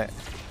ignore that.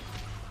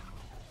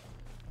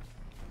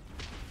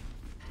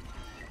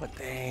 But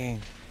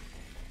dang.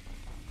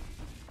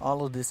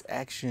 All of this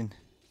action.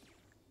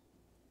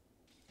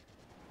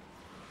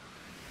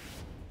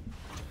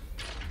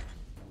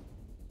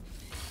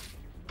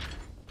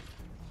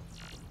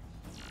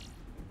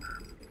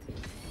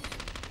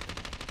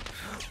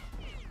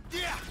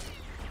 Yeah.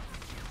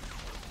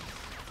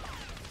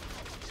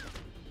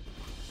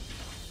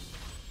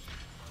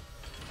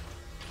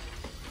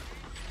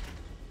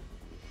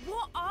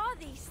 What are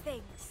these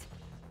things?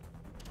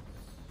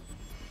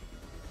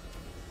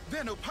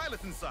 There are no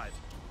pilots inside.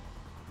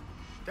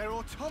 They're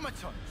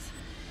automatons.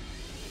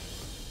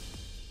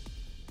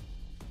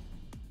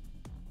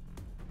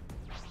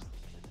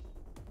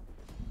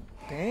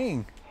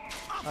 Dang.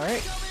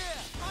 Alright. Come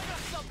here. I got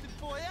something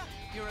for you.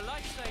 You're a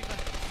lifesaver.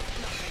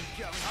 Nothing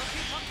going. I'll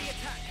keep up the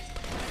attack.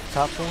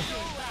 Top one.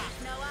 Always,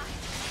 Noah.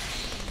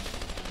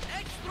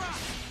 Extra.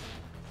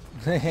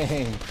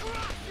 Dang.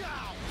 Crush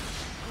out.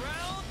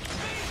 Ground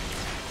beat.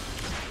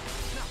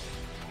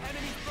 Nothing.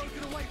 Enemy's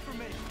broken away from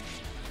me.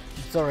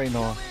 It's alright,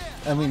 Noah.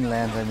 I mean,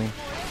 Lance, I mean.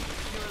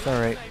 It's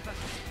alright.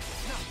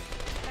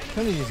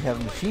 How do you just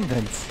have machine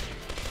guns?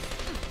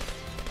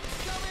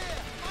 Come here.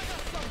 I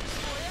got something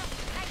for you.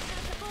 Thanks for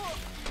the support.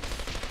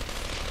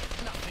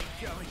 Nothing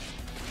going.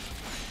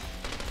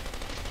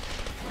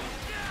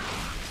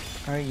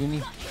 Alright, Uni.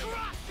 Crush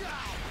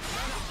out.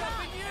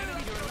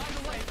 Enemy's broken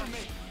away from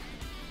me.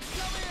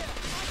 Come here.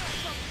 I got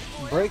something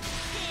for you. Break.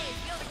 Cheers,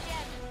 you're the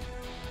gem.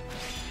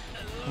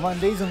 Come on,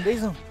 daze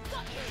him.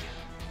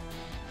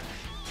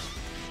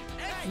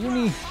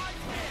 Uni.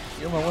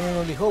 You're my one and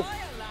only hope.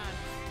 Things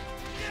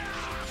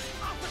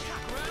are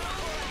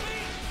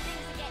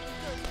getting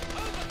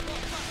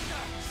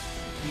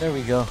good. There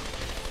we go.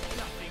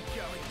 Nothing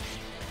going.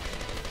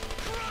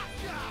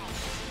 Crush out.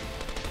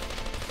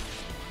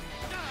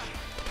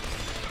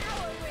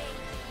 Power ring.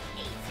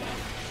 Eat it.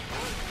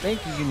 Thank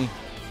you, Uni. I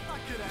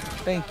could have had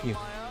Thank that you. on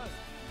my own.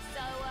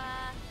 So,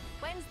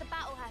 when's the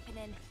battle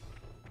happening?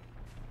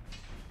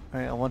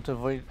 Alright, I want to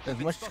avoid as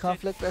much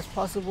conflict as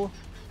possible.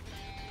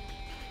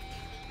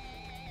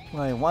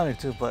 Well, I wanted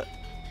to, but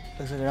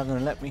looks like they're not gonna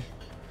let me.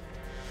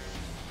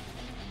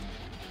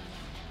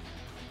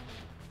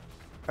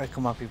 Alright,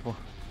 come on, people.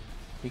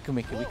 We can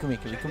make it, we can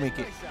make it, we can make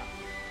it.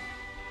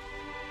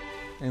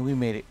 And we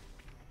made it.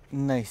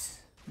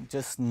 Nice.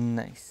 Just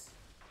nice.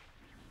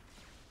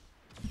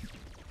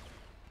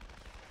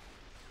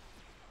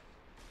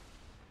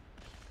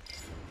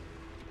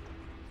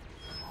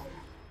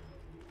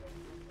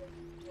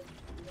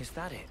 Is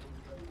that it?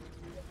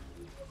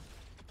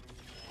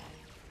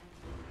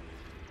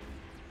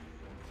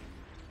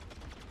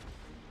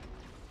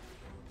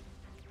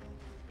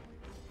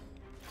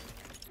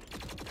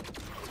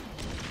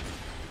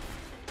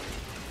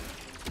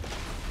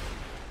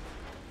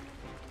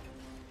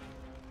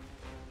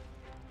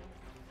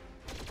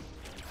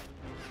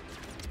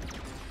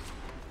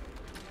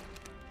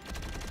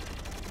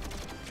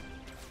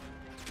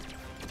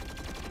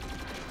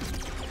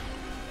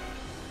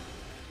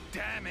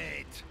 Damn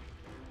it!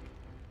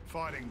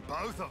 Fighting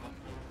both of them.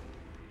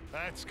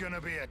 That's gonna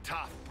be a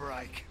tough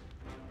break.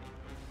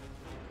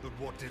 But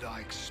what did I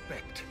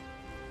expect?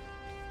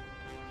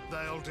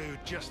 They'll do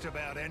just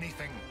about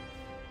anything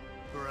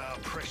for our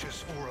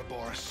precious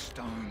Ouroboros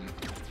stone.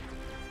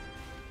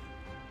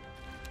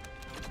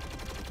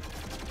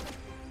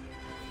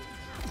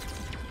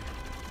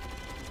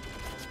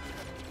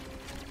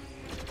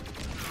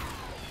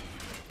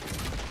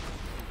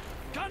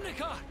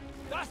 Guernica!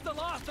 That's the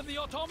last of the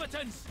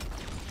automatons!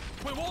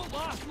 We won't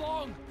last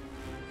long!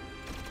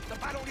 The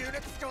battle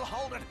unit's still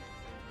holding.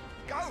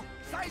 Go!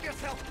 Save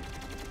yourself!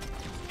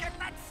 Get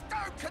that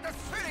stone to the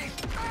city!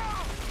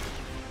 Go!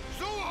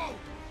 Zuo!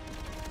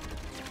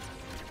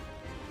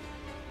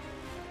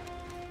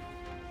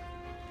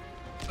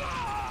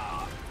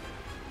 Ah!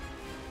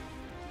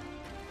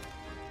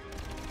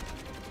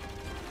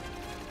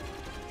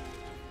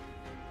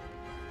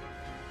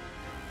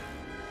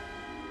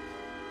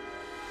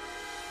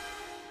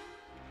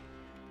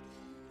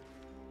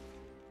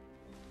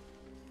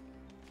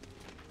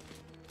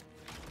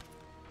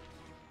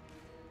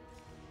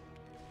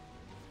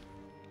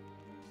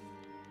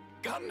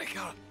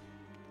 Guernica!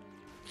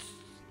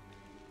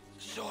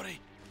 Sorry.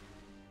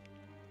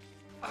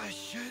 I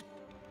should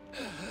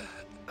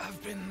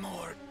have been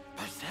more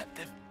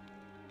perceptive.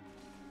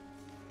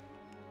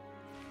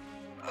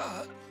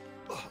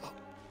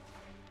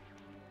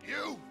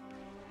 You!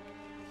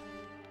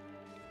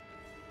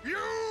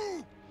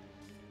 You!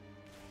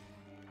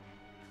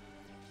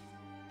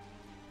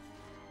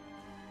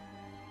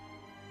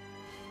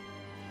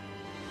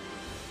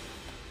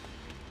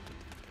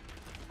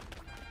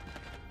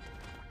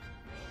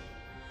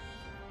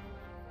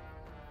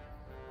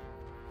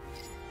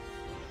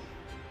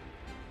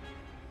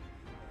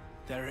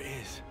 There it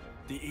is.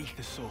 The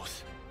ether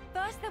source.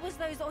 First there was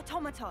those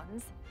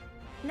automatons.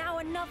 Now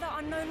another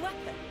unknown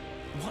weapon.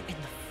 What in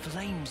the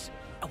flames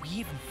are we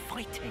even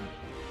fighting?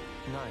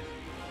 No,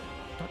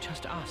 not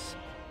just us.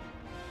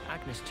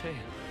 Agnes too.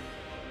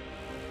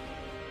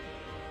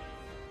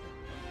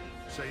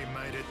 So you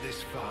made it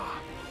this far.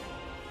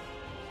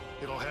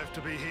 It'll have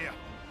to be here.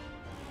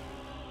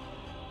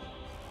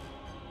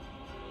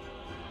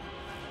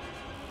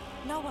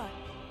 Noah,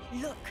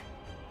 look.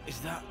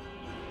 Is that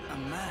a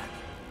man?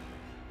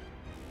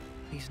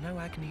 He's no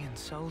Agnian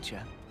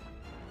soldier.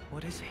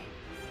 What is he?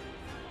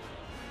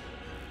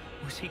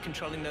 Was he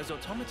controlling those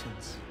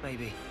automatons,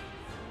 maybe?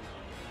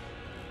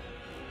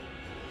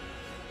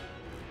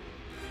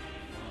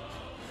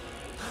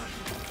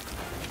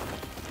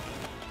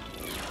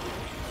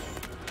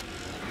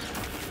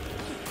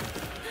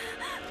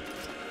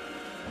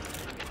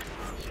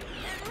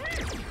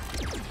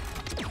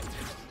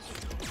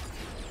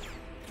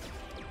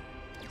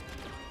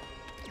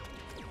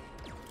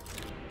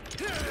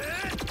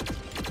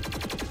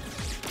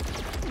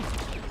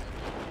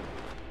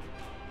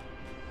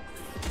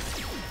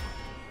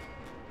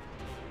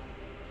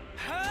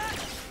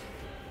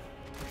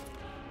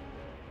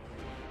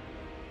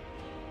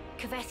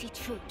 Kavesi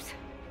troops.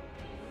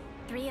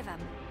 3 of them.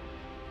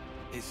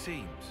 It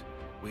seems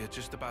we are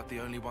just about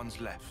the only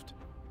ones left.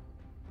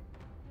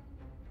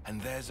 And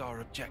there's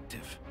our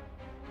objective.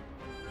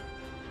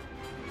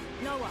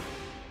 Noah,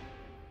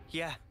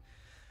 Yeah.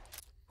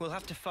 We'll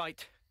have to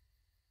fight.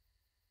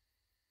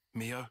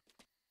 Mio?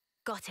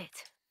 got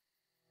it.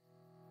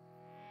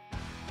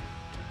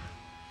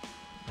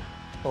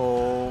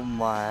 Oh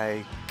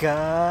my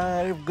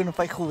god, we're gonna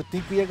fight who?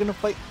 Think we are gonna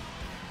fight?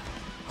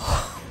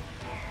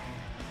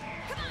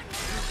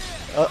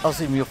 I'll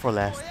say Mio for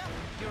last.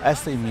 I'll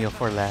say Mio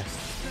for last.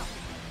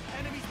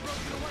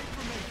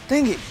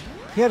 Dang it!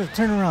 He had to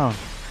turn around.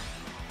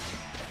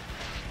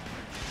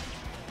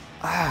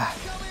 Ah.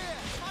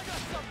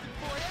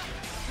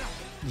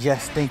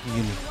 Yes, thank you,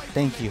 Uni.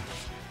 Thank you.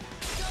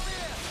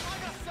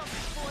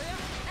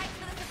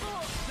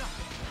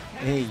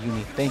 Hey,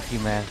 Uni. Thank you,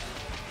 man.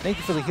 Thank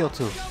you for the heal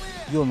too.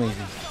 You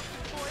amazing.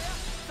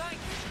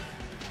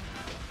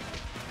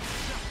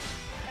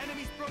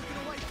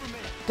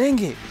 Dang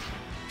it!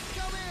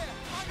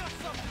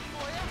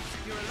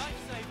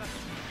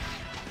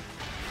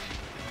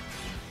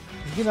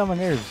 He's getting on my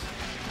nerves.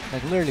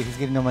 Like literally, he's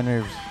getting on my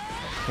nerves.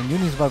 And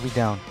Uni's about to be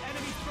down.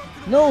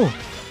 No!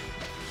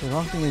 The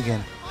wrong thing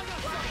again.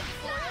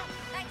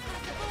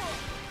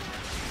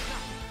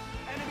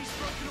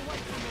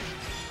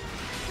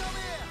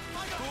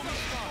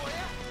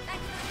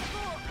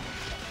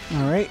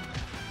 Alright.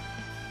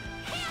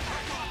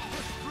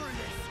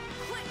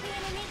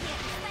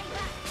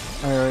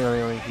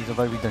 Alright. He's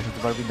about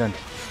to be done.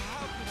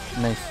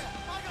 Nice.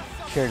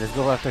 Sure, let's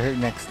go after her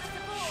next.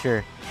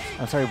 Sure.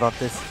 I'm sorry about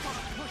this.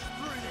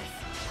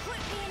 Quit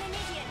being an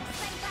idiot and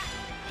say that.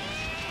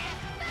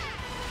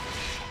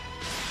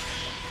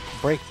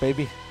 Break,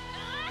 baby.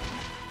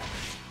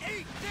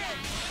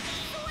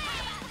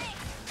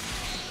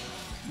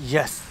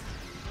 Yes.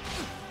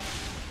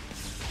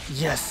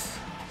 Yes.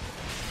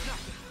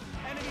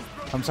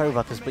 I'm sorry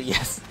about this, but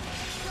yes.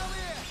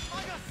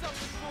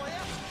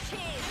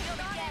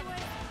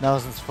 Now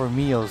it's for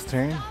Mio's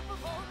turn.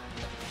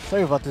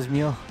 Sorry about this,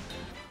 Mio.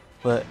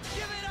 But,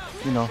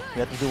 you know, we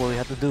have to do what we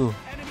have to do.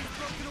 Enemy's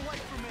broken away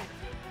from me.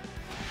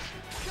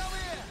 Come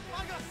here. I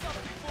got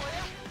something for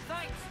you.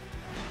 Thanks.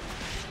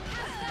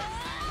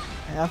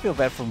 I feel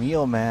bad for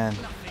Mio, man.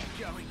 Nothing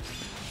going.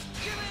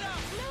 Give it up.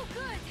 No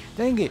good.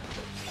 Dang it.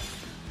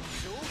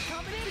 It's all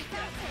coming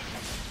together.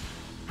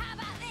 How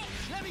about this?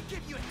 Let me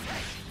give you a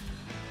taste.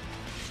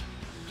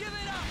 Give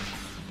it up.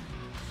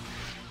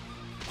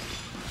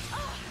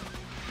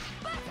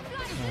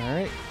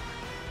 Alright.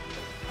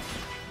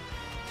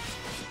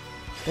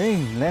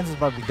 Dang, Lance is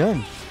about to be done.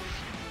 No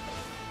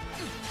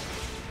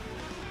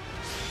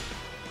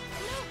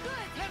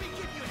good. Let me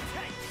give you a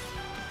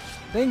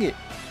taste. Dang it.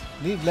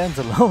 Leave Lance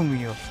alone,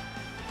 Mio.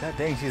 God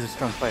dang, she's a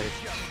strong fighter.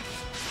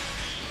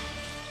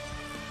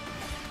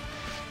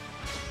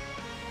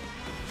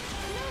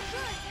 No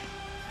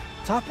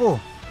good. Topple.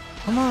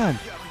 Come on.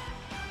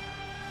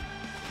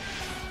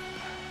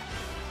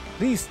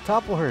 Please,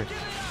 topple her.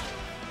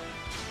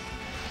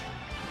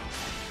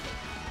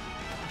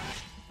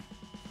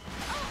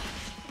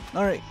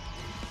 Alright.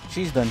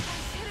 She's done.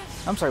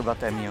 I'm sorry about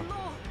that, Mio.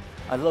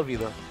 I love you,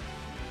 though.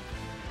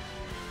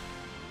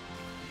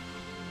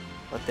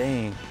 But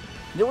dang.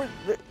 It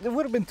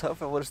would have been tough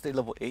if I would have stayed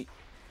level 8.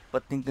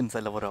 But thank goodness I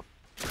leveled up.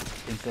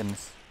 Thank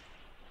goodness.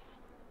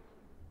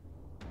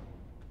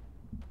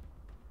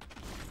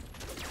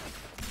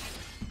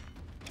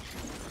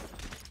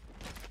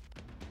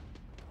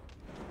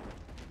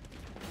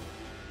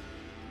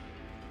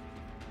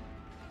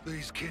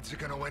 These kids are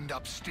going to end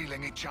up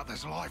stealing each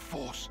other's life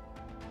force.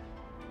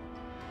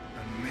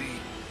 And me.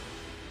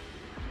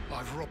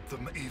 I've robbed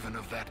them even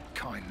of that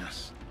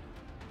kindness.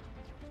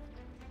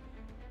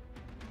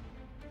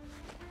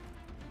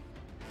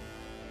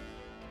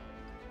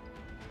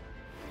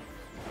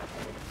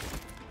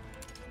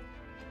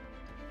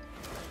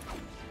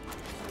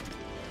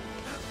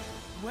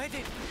 Where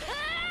did...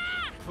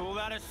 Call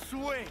that a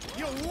swing.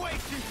 You're way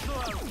too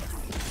slow.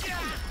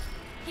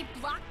 He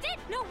blocked it?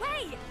 No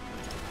way.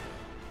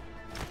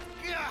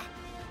 Yeah.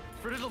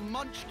 For a little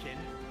munchkin,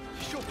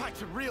 you sure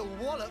packed a real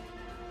wallop.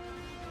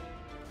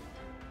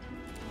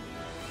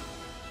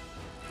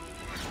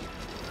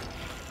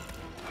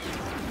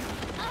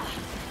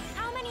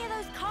 How many of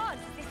those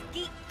cards has this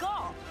geek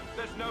got?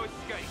 There's no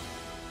escape.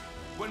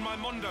 When my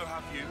Mondo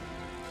have you,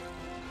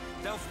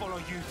 they'll follow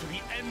you to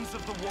the ends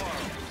of the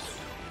world.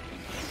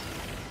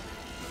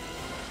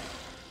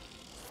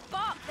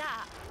 Spark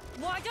that.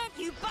 Why don't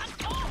you back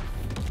off?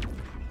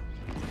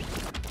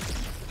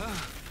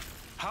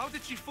 How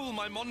did she fool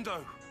my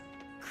Mondo?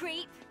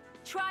 Creep.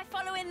 Try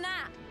following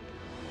that.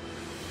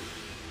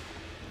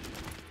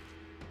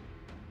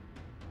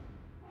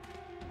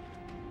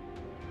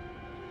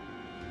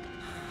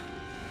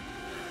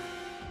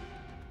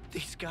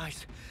 These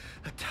guys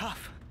are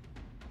tough.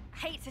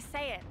 Hate to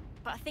say it,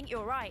 but I think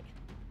you're right.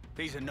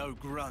 These are no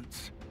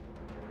grunts.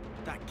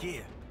 That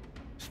gear.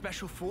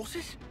 Special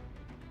forces?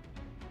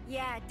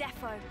 Yeah,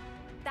 defo.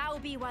 That'll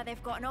be why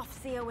they've got an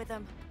off-seer with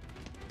them.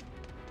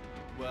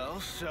 Well,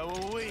 so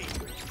are we.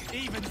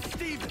 Even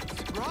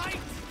Stevens, right?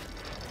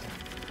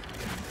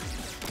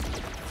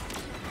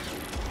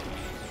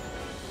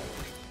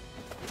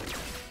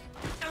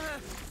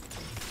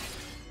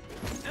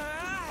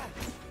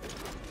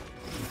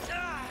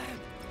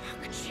 How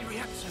could she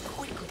react so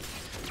quickly?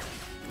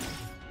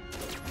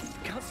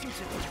 Can't seem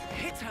to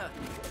hit her.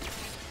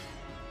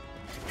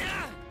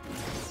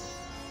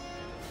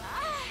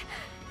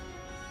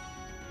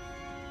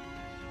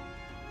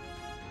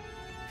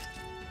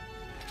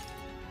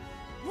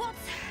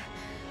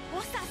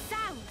 What's that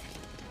sound?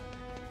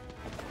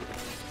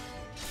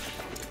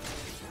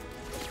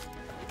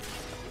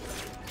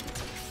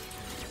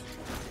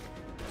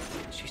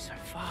 She's so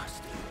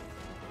fast.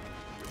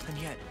 And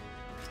yet,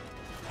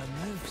 her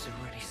moves are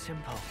really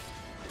simple.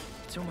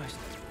 It's almost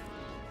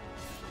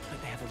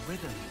like they have a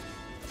rhythm.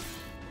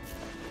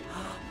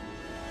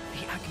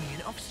 The Agni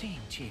and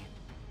Obscene tune.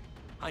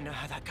 I know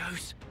how that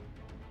goes.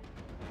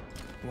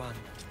 1,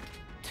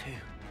 2,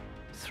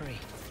 3,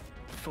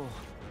 4.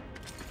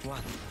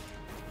 1,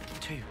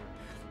 2,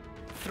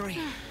 3.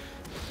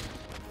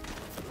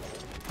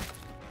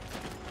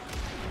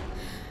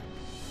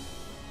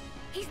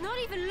 He's not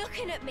even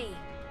looking at me.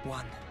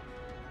 1,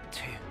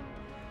 2,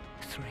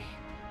 3,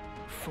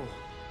 4.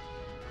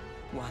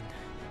 1,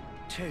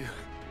 2.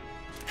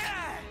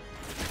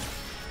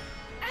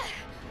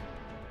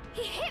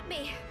 He hit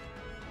me.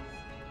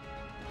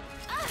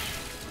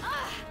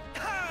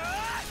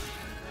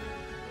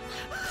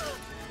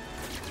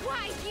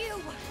 Why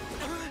you?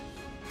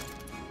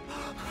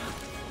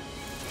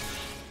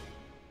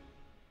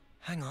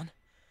 Hang on.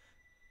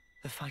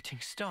 The fighting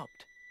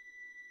stopped.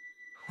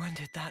 When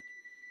did that...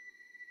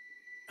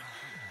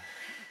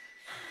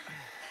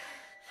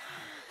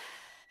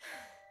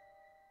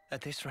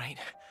 At this rate,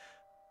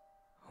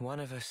 one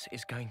of us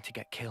is going to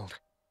get killed.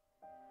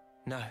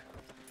 No.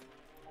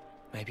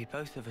 Maybe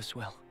both of us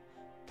will.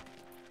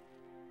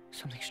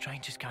 Something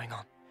strange is going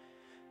on.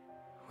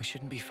 We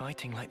shouldn't be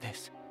fighting like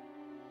this.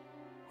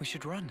 We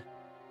should run.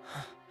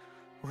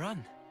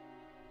 Run.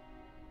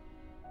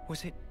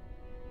 Was it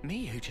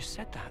me who just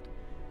said that?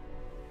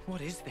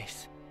 What is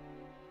this?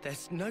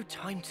 There's no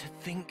time to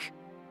think.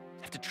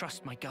 I have to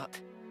trust my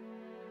gut.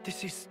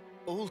 This is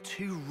all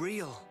too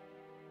real.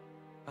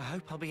 I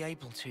hope I'll be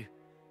able to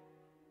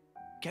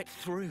get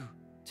through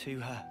to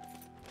her.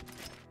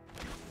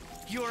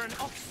 You're an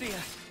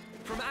Oxia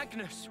from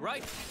Agnes,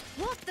 right?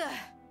 What the?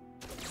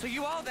 So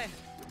you are then.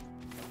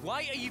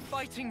 Why are you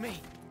fighting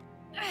me?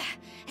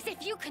 As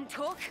if you can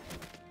talk.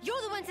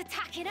 You're the ones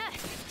attacking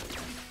us.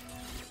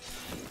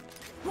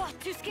 What,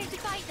 too scared to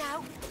fight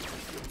now?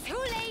 Too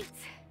late!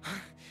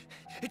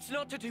 It's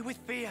not to do with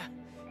fear.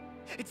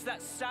 It's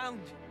that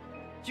sound.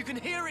 You can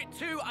hear it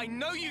too. I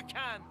know you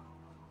can.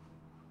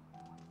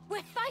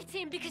 We're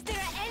fighting because there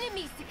are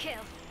enemies to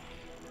kill.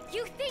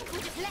 You think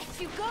we'll just let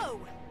you go?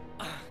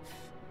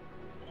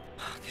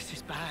 This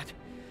is bad.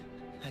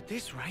 At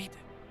this rate...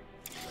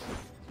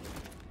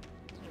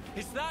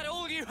 Is that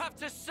all you have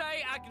to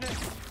say, Agnes?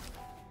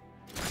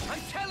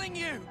 I'm telling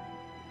you!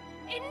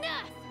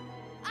 Enough!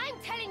 I'm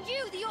telling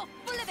you that you're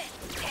full of it!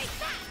 Take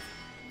that!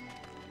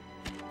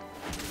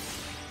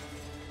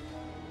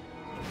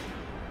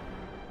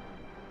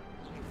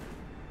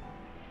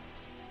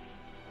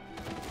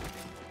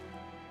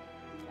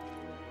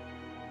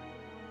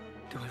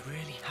 Do I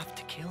really have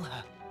to kill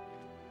her?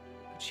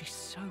 But she's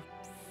so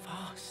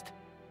fast.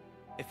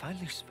 If I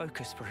lose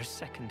focus for a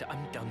second,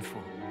 I'm done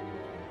for.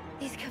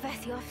 These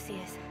Kavesi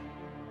officers.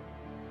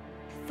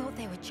 I thought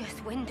they were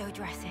just window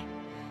dressing,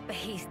 but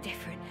he's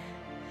different.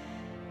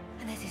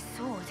 And there's his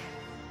sword.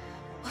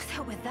 What's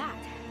up with that?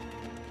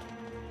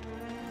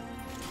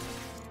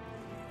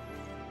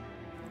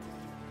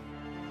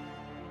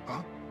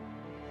 Huh?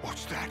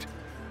 What's that?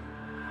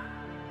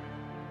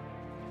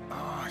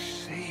 Oh, I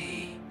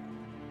see.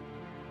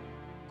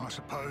 I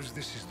suppose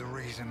this is the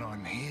reason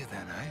I'm here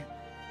then,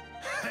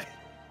 eh?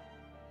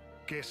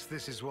 Guess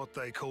this is what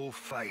they call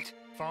fate.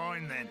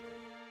 Fine then.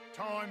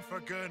 Time for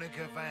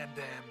Guernica Van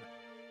Dam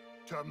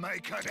to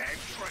make an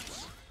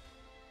entrance.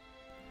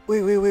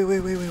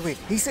 Wait.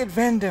 He said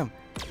Vandam.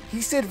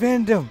 He said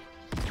Vandam.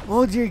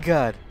 Oh dear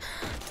God.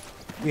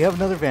 We have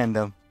another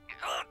Vandam.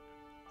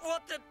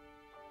 What the...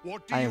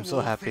 What do I you am so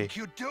all happy. think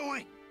you're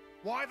doing?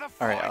 Why the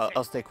Alright, fighting?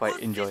 I'll stay quiet.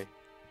 What's Enjoy.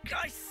 this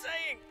guy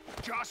saying?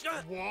 Just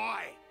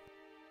why?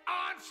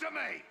 Answer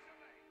me!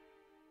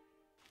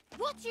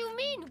 What do you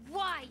mean,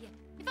 why?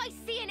 If I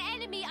see an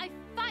enemy, I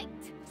fight.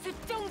 So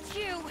don't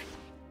you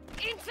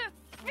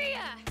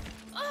interfere!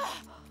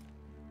 Ugh.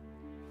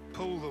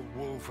 Pull the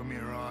wool from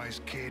your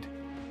eyes, kid.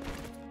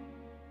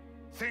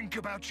 Think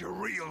about your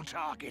real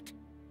target.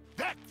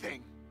 That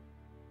thing.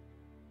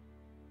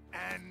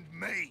 And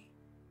me.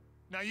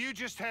 Now you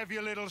just have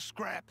your little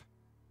scrap.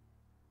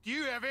 Do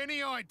you have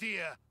any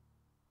idea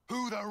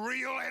who the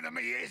real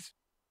enemy is?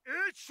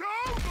 It's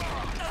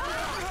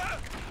over!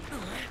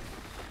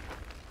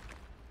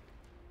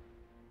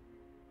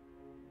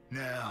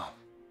 Now,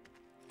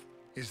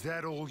 is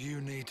that all you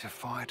need to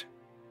fight?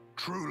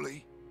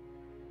 Truly?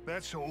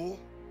 That's all?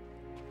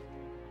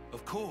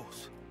 Of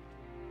course.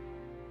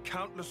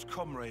 Countless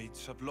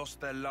comrades have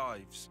lost their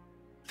lives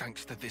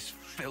thanks to this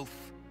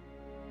filth.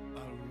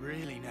 Oh,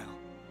 really now?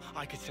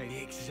 I could say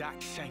the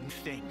exact same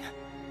thing.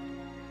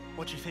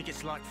 What do you think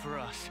it's like for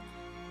us?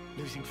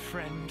 Losing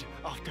friend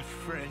after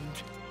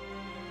friend.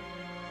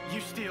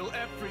 You steal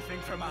everything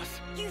from us.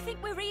 You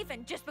think we're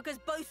even just because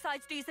both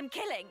sides do some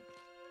killing?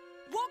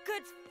 What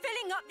good's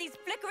filling up these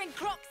flickering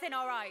clocks in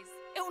our eyes?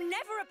 It will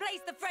never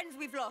replace the friends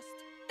we've lost.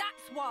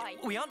 That's why.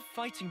 We aren't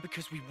fighting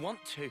because we want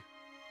to.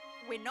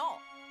 We're not.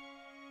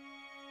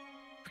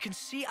 We can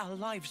see our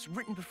lives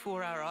written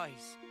before our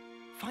eyes.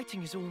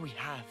 Fighting is all we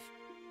have.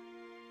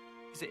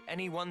 Is it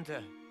any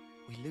wonder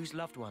we lose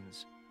loved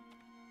ones?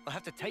 Or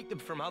have to take them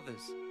from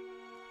others?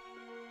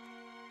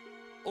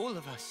 All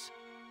of us.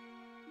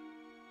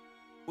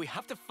 We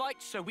have to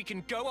fight so we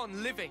can go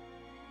on living.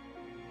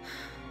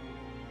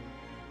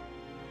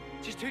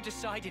 Just who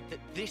decided that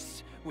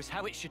this was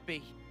how it should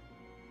be?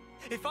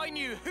 If I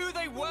knew who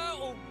they were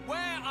or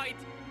where I'd...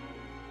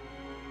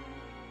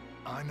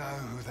 I know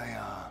who they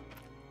are.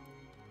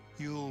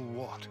 You'll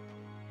what?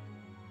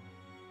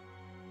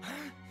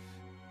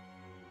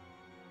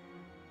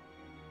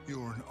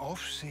 You're an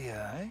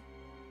Offseer, eh?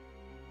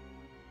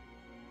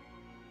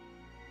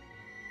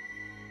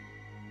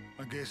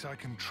 I guess I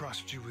can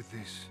trust you with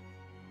this.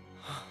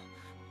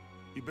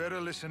 You better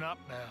listen up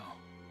now,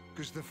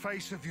 because the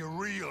face of your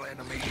real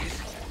enemy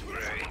is...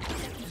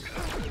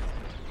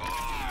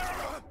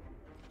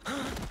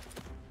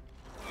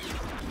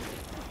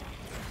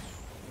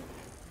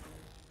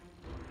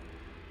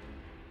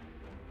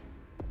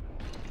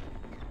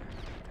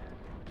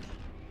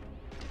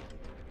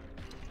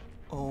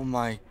 Oh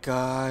my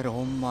god,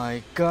 oh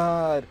my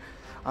god.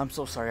 I'm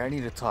so sorry, I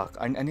need to talk.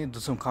 I need to do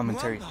some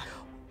commentary.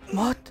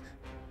 What?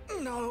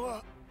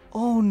 No,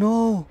 Oh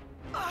no.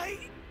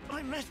 I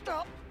messed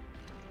up.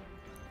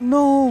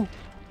 No.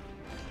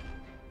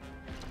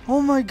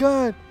 Oh my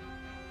god.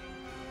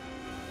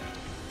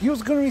 He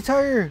was gonna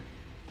retire.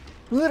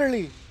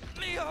 Literally.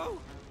 Mio!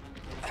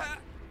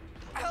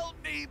 Help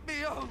me,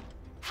 Mio!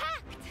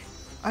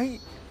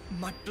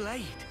 My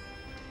blade!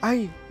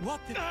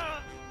 What the...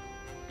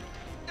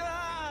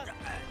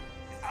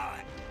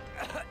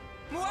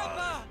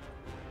 Muamba!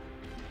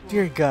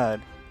 Dear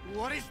God.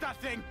 What is that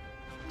thing?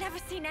 Never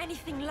seen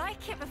anything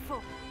like it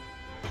before.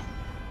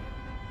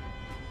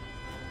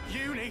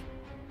 Uni!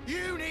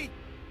 Uni!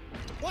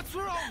 What's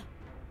wrong?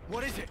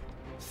 What is it?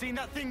 Seen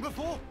that thing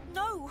before?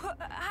 No,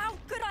 how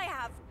could I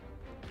have?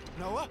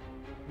 Noah?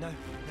 No,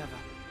 never.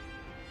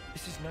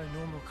 This is no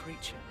normal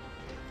creature.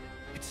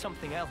 It's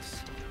something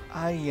else.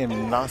 I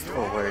am lost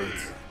for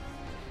words.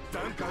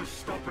 Don't go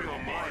stopping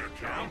on my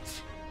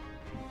account.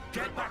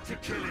 Get back to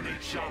killing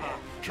each other.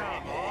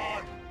 Come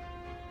on.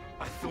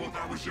 I thought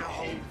that was your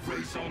whole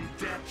raison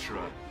d'etre.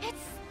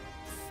 It's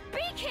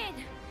speaking!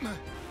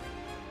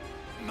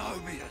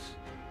 Mobius.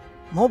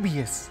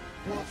 Mobius.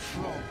 What's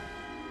wrong?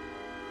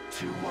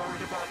 Too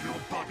worried about your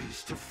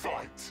buddies to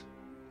fight?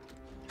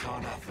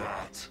 Can't have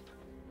that.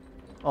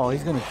 Oh,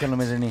 he's gonna kill him,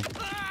 isn't he?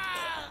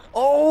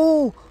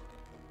 Oh!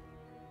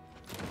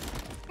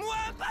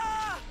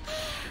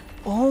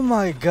 Oh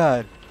my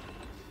god.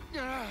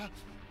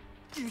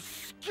 You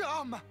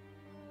scum!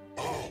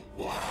 Oh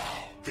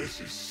wow, this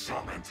is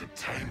some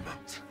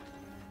entertainment.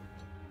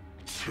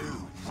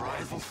 Two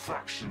rival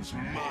factions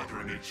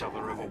murdering each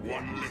other over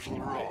one little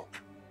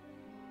rock.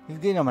 He's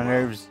getting on my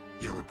nerves.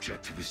 Your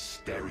objective is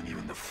staring you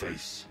in the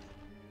face.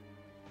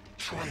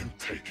 Try and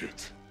take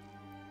it.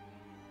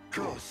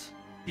 Cause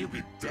you'll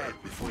be dead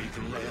before you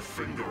can lay a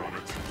finger on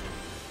it.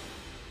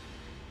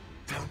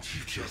 Don't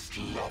you just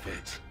love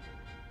it?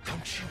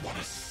 Don't you want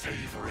to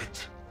savor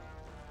it?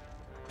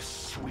 The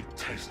sweet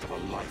taste of a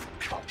life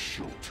cut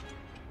short.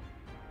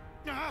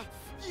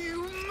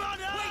 You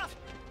mother! Wait!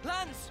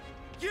 Lance!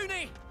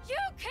 Uni! You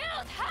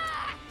killed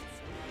her!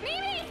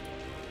 Mimi!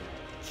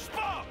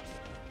 Sparks!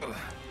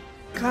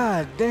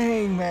 God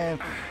dang, man.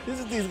 This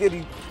is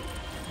getting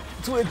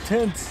too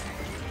intense.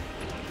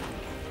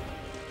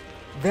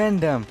 Van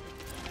Damme.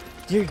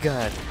 Dear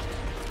God.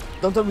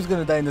 Don't tell me he's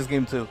gonna die in this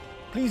game too.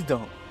 Please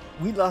don't.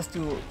 We lost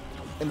you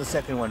in the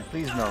second one.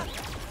 Please no.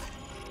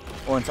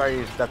 Oh, I'm sorry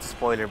if that's a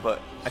spoiler,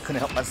 but I couldn't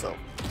help myself.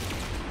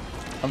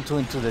 I'm too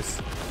into this.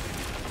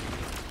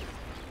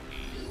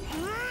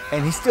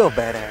 And he's still a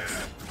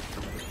badass.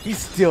 He's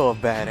still a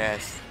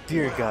badass.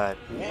 Dear God.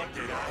 What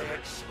did I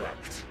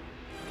expect?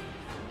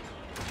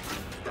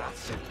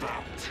 That's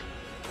about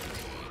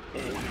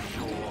all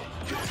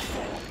your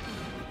fault.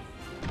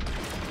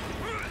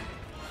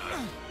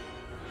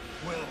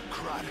 Well,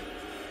 crud.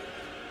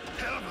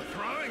 Hell of a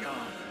throwing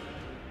arm.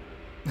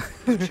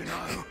 But you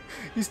know,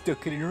 He's still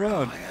kidding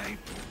around. I ain't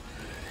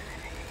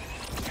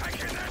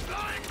taking that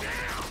lying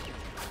down.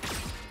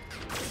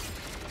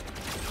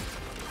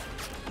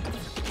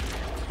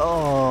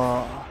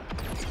 Oh.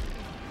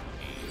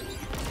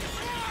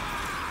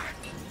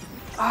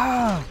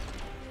 Ah.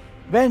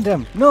 Van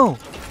Damme, no.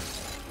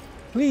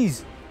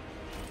 Please.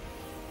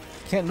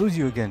 Can't lose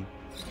you again.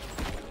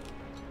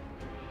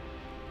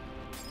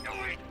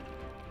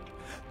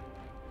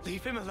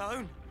 Leave him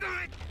alone!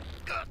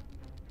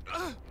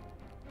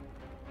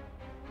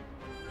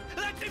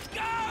 Let him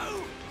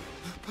go!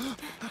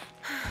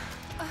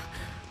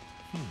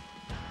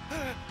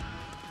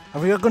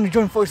 Are we going to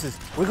join forces?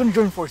 We're going to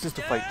join forces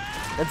to fight.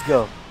 Let's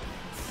go.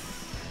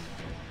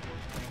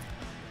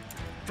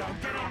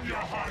 Don't get on your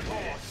high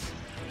horse.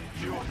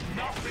 You're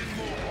nothing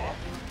more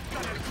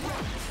than a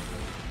grunt.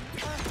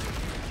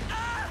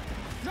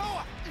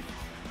 Noah!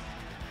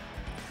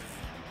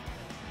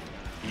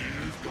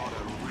 You've got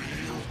a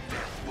real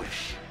death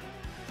wish.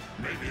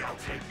 Maybe I'll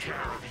take care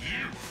of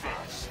you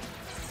first.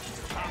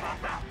 How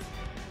about that?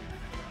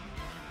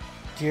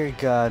 Dear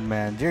God,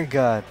 man. Dear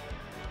God.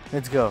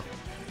 Let's go.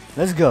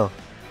 Let's go.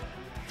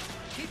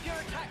 Keep your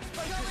attacks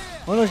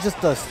focused. Oh no, it's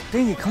just us.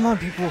 Dang it, come on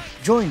people.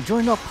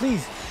 Join up,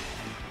 please.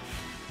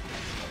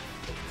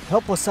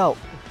 Help us out.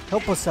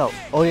 Help us out.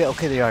 Oh yeah,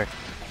 okay they are.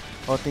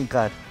 Oh, thank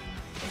God.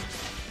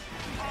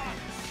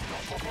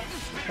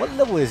 What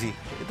level is he?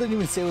 It doesn't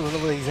even say what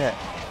level he's at.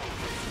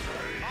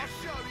 I'll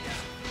show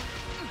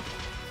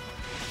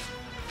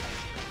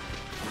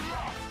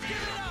you!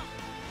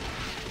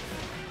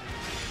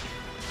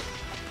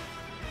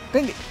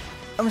 Dang it.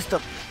 I messed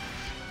up.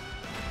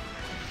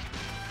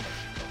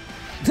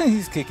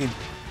 He's kicking.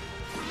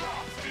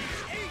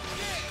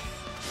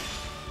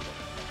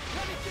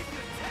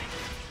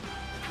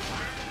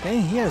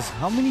 Dang, he has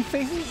how many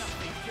faces?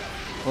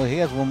 Oh, he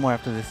has one more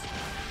after this.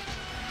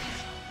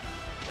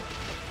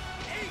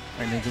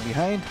 Our ninja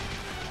behind.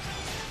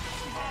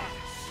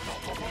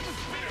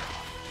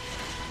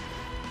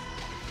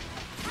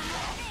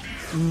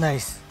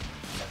 Nice.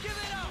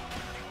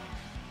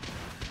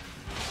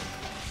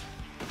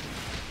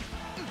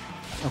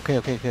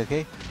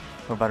 Okay.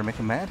 We're about to make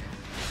him mad.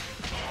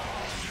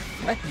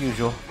 Like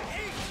usual.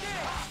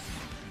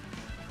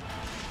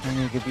 I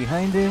need to get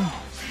behind him.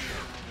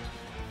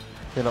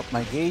 Fill up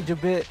my gauge a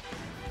bit.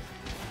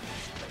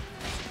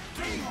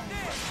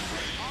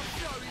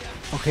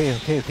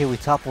 Okay, we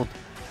toppled.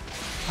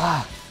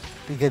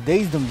 We get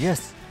dazed him,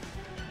 yes.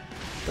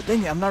 But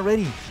dang it, I'm not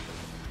ready.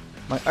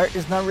 My art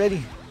is not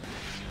ready.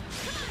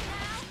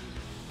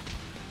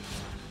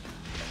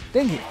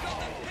 Dang it.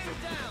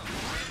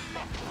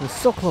 We're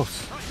so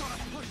close.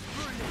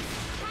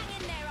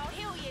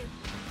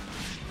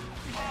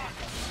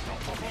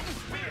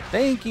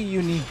 Thank you,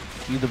 Uni.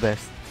 You the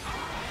best.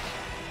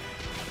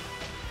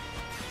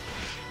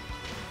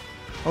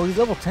 Oh, he's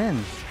level 10.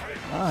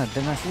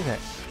 Did not see that.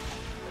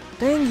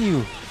 Dang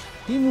you.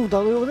 He moved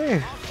all the way over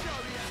there.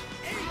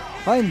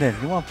 Fine then.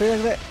 You want to play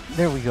like that?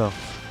 There we go.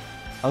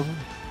 I was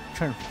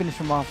trying to finish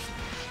him off.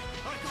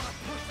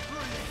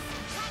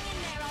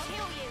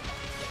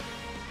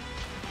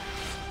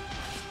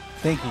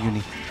 Thank you,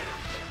 Uni.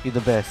 You're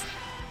the best.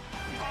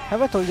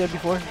 Have I told you that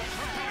before?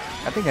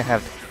 I think I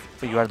have.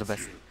 But you are the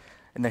best.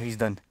 And then he's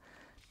done.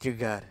 Dear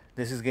God,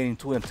 this is getting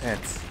too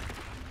intense.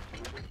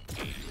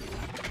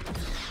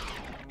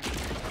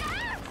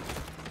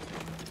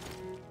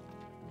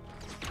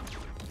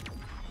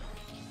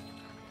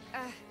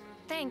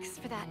 Thanks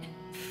for that.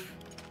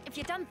 If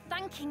you're done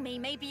thanking me,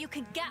 maybe you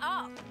can get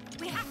up.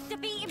 We have to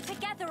beat him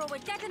together or we're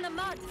dead in the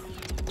mud.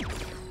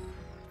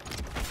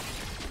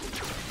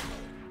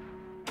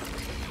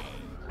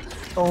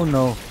 Oh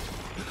no.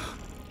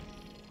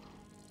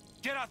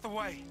 Get out the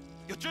way.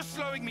 You're just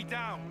slowing me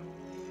down.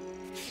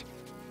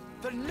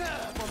 The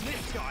nerve on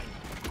this guy!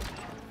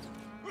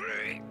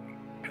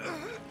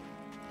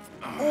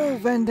 Oh,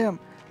 Van Damme,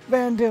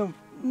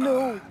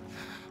 no.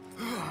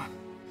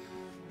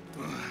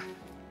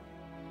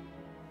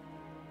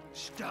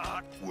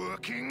 Start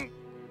working.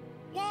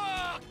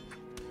 Work!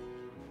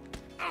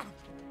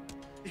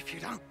 If you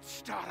don't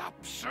start up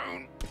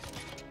soon,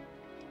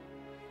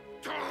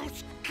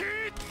 those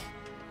kids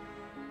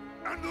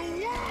and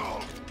the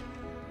world.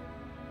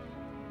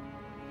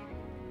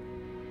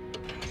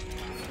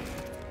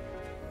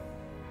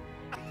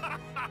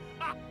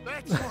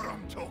 That's what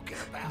I'm talking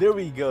about. There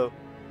we go.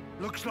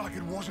 Looks like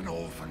it wasn't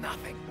all for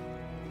nothing.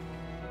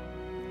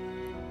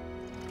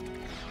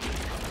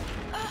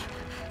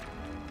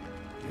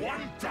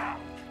 One down.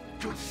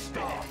 Good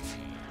start.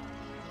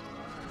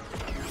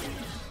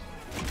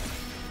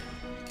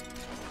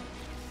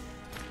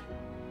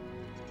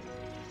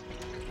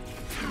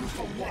 Two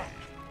for one.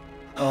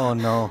 Oh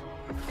no.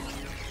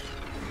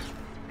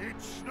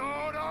 It's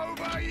not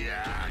over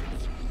yet.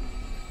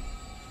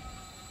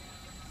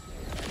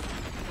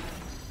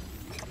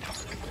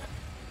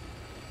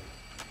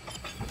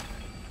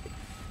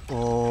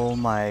 Oh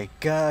my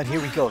God. Here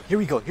we go.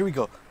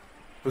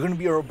 We're gonna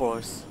be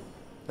Ouroboros.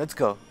 Let's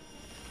go.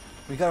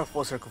 We got a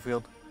full circle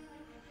field.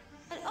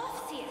 An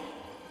Offseer?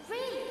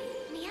 Really?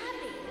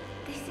 Miyabi?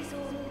 This is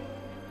all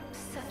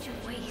such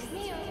a waste.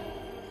 Neo,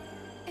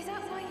 is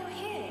that why you're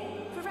here?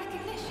 For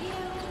recognition? Neo,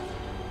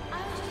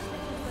 I was just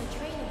looking for a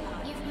training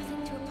partner. You've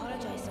nothing to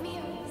apologize for.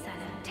 Neo,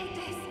 Sana, take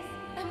this.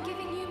 I'm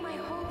giving you my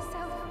whole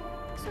self.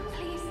 So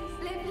please,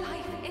 live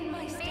life in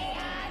my stead.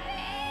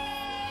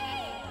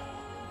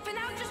 For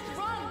now, just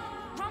run!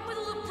 Run with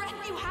all the breath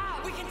you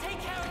have! We can take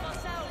care of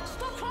ourselves!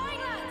 Stop crying,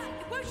 lads!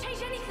 It won't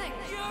change anything!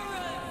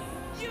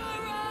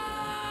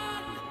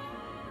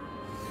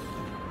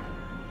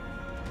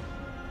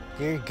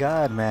 Dear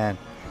God, man.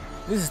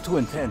 This is too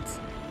intense.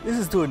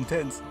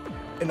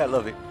 And I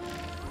love it.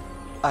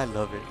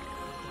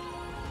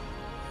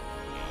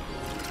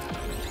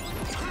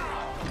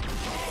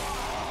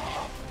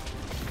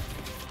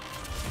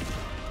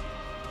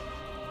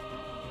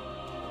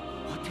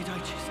 What did I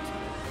just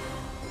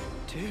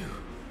do?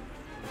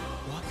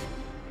 What?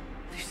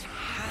 This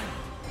hand.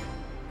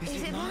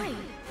 Is it mine?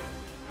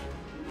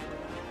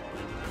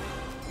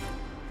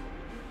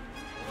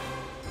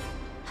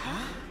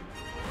 Huh?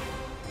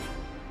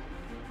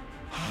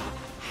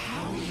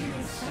 How are you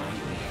inside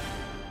me?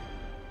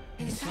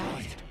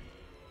 Inside?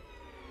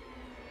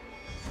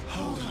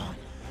 Hold on.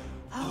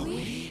 Are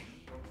we?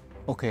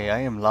 Okay,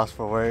 I am lost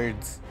for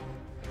words.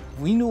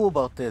 We knew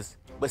about this,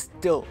 but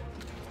still.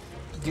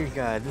 Dear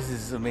God, this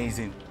is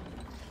amazing.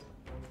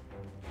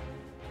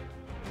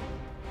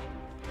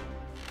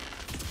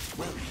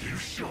 Well, you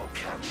sure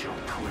catch on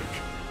quick.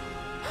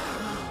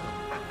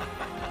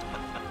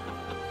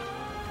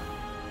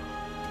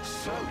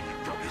 So,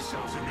 you've got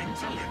yourselves an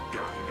interlink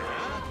going,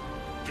 huh?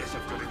 Guess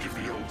I've got to give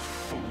the old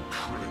fool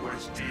crew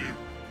his due.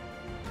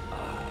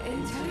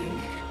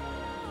 Interlink?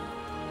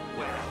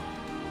 Well,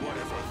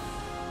 whatever.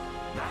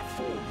 That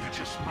form you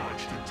just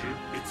merged into,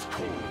 it's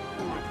called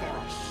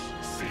Ouroboros.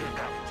 See it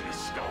out into your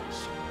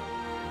skulls.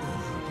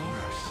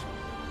 Ouroboros.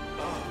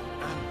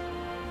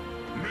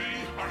 Me,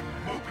 I'm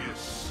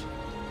Mobius.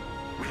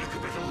 We look a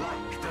bit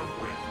alike, don't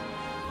we?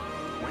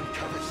 When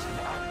Kevus and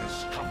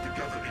Agnes come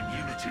together in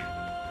unity,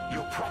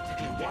 you're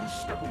practically one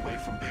step away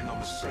from being on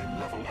the same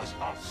level as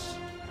us.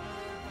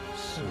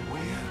 So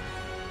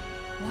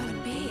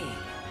One being.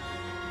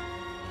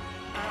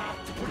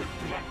 To put it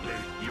bluntly,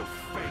 you're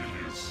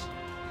failures.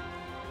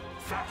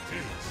 Fact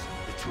is,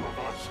 the two of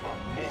us are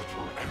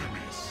mortal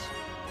enemies.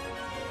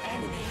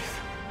 Enemies?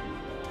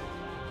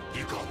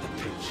 You got the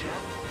picture?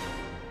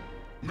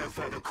 No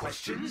further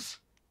questions?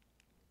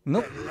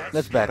 Nope. Then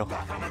Let's battle.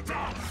 get back on the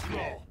dance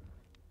floor.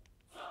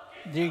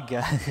 Dear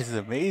God, this is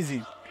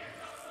amazing.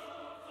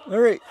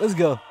 Alright, let's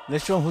go.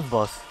 Let's show him who's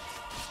boss.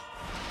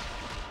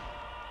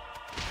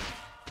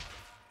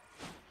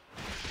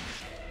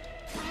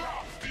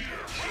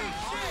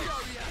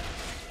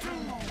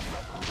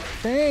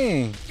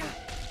 Dang.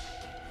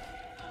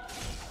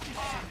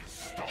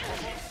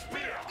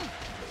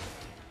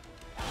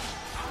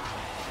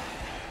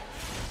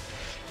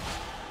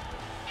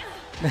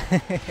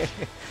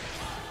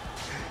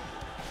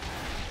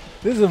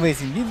 This is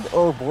amazing. Being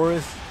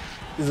Ouroboros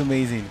is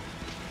amazing.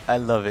 I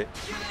love it.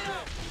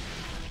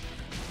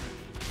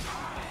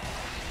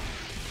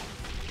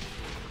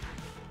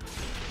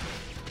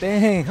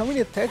 Dang, how many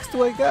attacks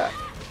do I got?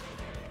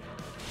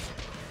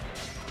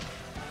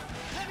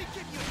 Let me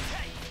give you a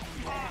taste.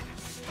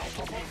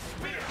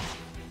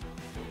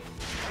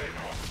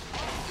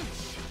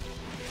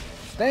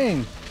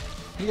 Dang,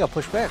 he got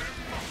pushed back.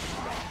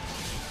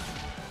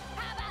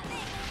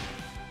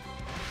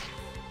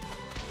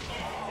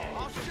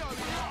 I'll show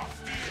you.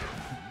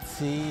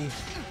 See.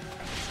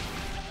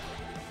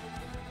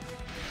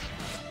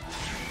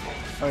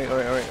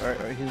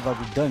 Alright, he's about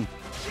to be done.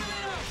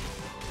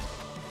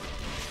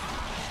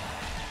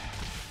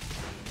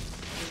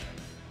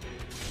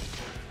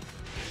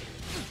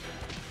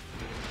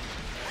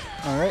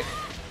 Alright.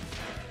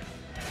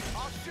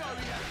 I'll show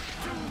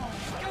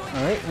you.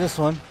 Alright, this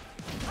one.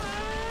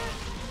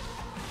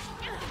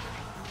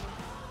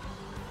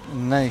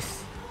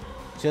 Nice.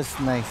 Just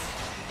nice.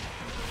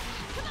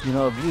 You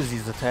know, abuse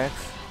these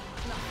attacks.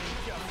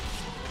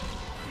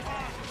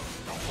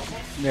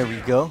 There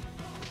we go.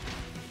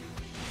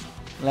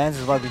 Lance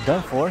is about to be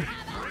done for.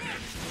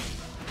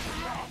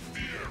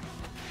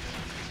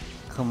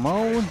 Come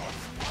on.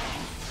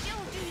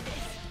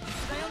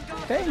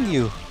 Dang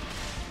you.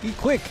 Be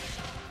quick.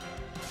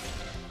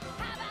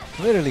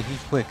 Literally, be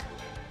quick.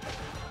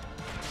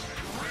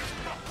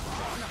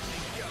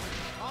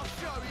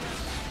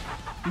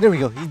 There we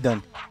go. He's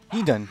done.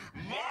 He done.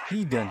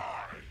 He done.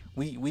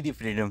 We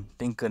defeated him.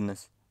 Thank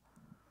goodness.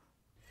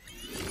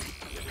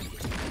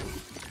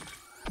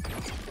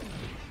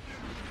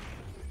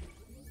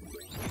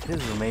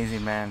 This is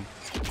amazing, man.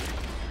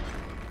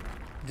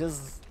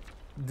 This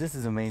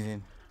is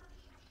amazing.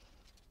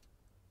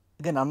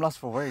 Again, I'm lost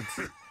for words.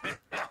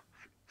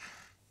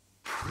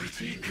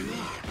 Pretty good.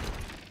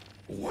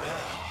 Well,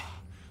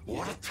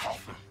 what a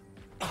tough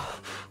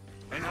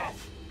one.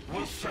 Enough.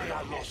 We'll say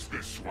I lost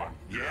this one,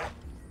 yeah?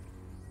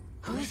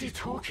 Who is he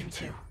talking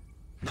to?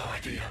 No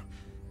idea.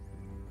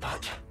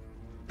 But...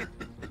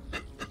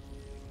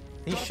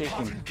 He's got a shaking.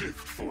 parting gift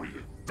for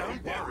you.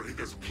 Don't worry,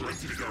 there's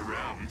plenty to go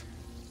around.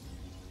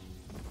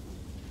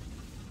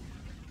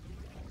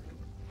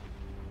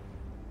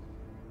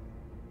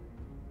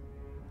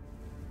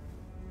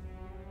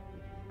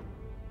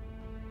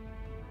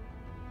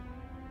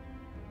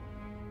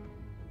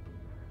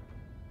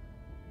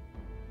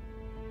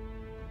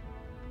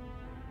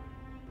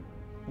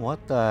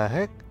 What the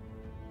heck?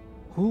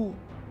 Who?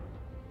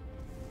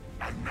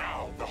 And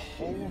now the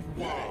whole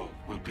world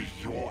will be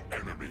your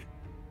enemy.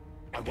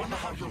 I wonder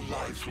how your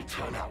lives will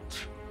turn out.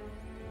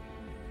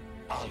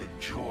 I'll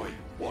enjoy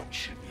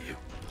watching you.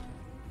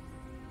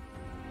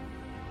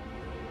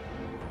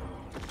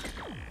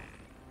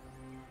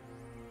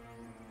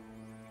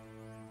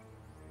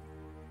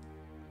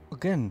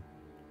 Again,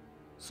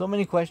 so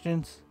many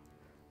questions,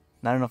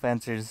 not enough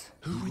answers.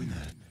 Who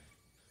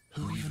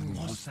even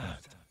was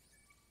that?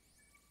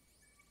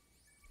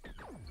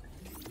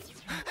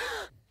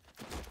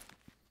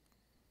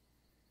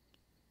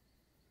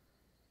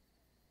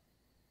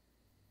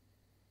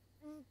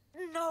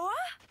 Noah?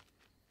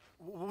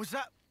 Was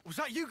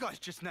that you guys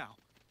just now?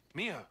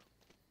 Mio,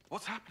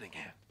 what's happening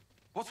here?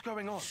 What's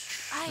going on?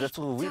 That's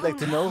what we'd like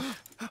to know.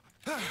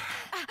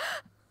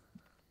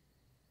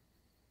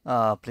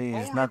 Please,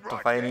 Hold not it the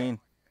right fighting.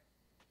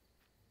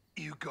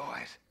 You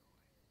guys,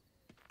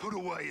 put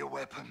away your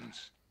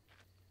weapons.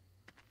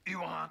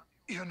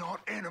 You're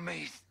not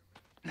enemies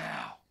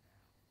now.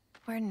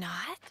 We're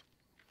not?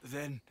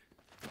 Then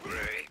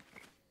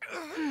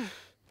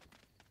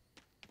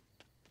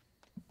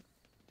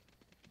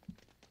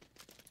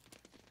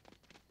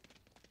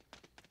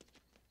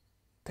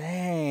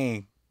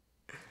Dang.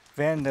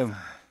 Random.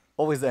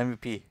 Always the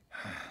MVP.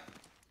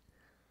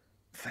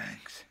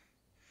 Thanks.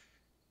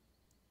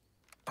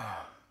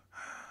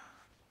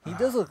 He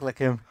does look like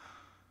him.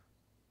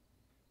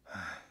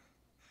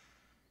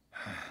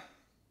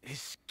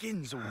 his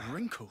skin's all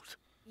wrinkled.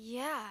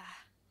 Yeah.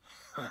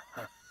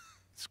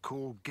 It's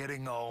called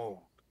getting old,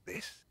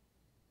 this.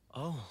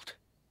 Old?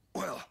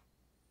 Well,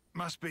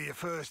 must be your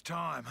first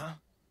time, huh?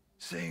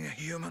 Seeing a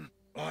human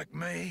like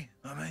me,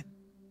 I mean.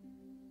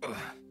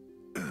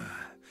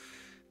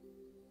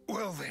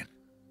 Well then,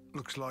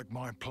 Looks like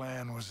my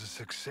plan was a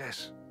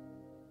success.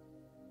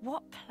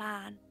 What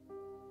plan?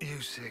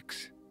 You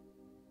six.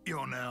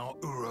 You're now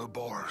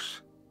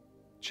Ouroboros.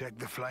 Check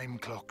the flame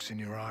clocks in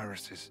your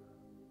irises.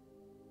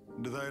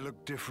 Do they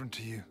look different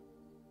to you?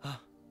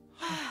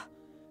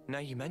 Now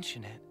you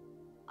mention it.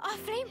 Our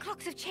flame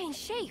clocks have changed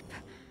shape.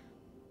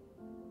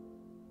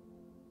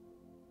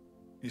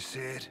 You see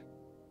it?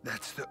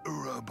 That's the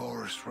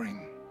Ouroboros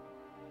ring.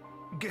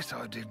 Guess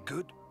I did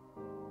good.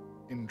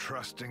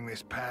 Entrusting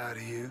this power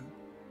to you.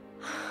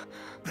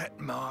 That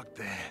mark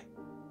there.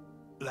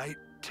 Late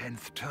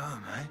 10th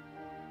term, eh?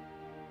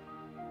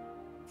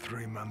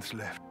 3 months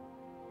left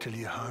till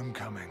your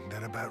homecoming.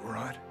 That about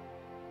right?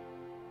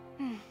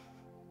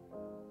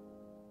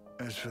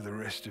 As for the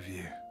rest of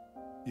you,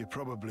 you're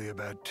probably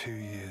about 2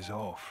 years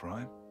off,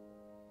 right?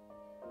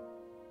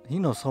 He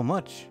knows so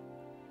much.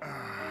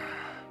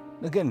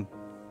 Again,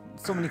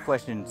 so many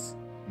questions.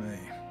 Me.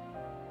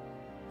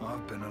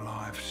 I've been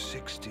alive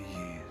 60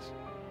 years.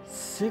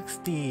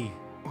 60.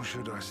 Or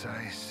should I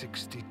say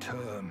 60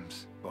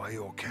 terms, by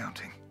your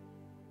counting.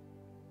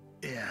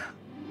 Yeah.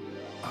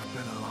 I've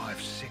been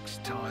alive 6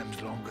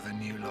 times longer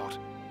than you lot.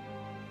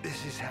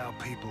 This is how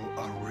people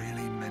are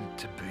really meant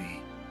to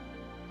be.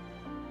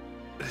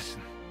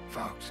 Listen,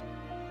 folks.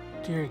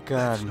 Dear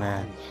God, that's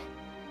man. not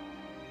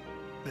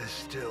all. There's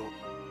still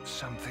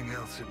something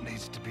else that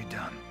needs to be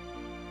done.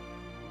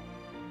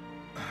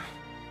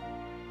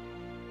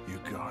 You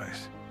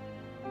guys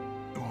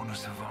want to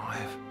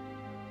survive?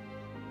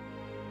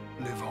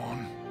 Live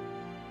on?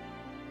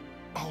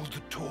 Hold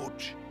the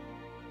torch?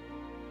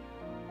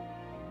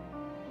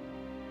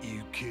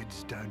 You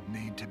kids don't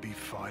need to be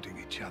fighting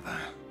each other.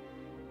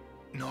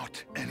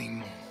 Not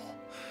anymore.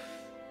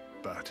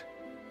 But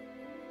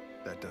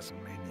that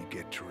doesn't mean you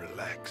get to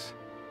relax.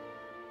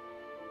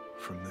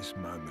 From this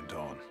moment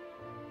on,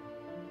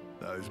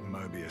 those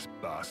Mobius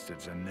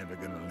bastards are never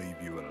gonna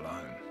leave you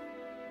alone.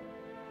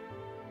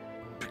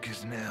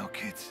 Because now,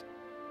 kids,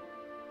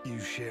 you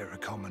share a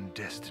common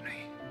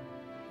destiny.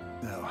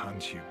 They'll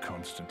hunt you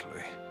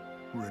constantly,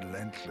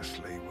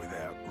 relentlessly,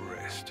 without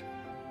rest.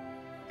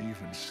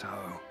 Even so,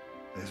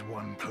 there's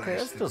one Okay, place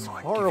that's that just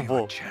might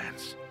horrible. give you a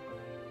chance.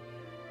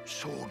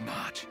 Sword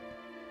March.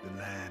 The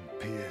land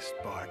pierced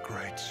by a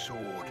great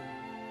sword.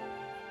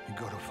 You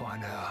gotta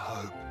find our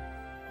hope.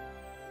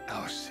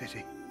 Our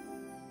city.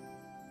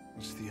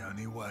 It's the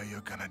only way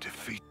you're gonna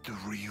defeat the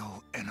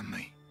real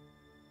enemy.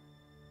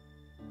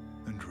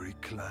 And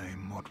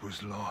reclaim what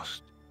was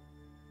lost.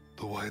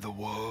 The way the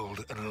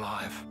world and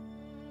life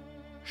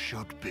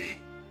should be.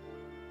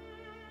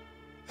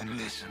 And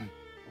listen.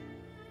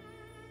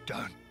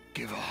 Don't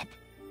give up.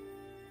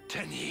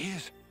 10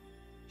 years?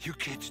 You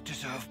kids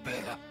deserve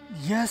better.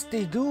 Yes,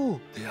 they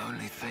do. The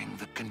only thing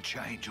that can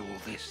change all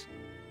this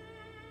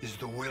is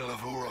the will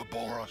of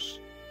Ouroboros.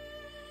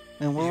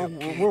 And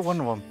we're one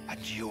of them. And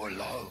you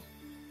alone.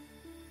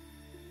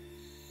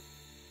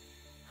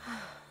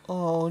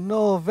 Oh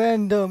no,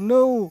 Vandom,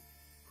 no!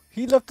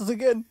 He left us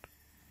again.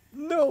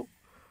 No!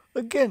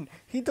 Again,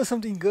 he does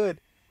something good.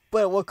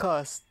 But at what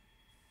cost?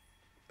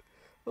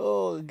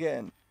 Oh,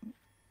 again.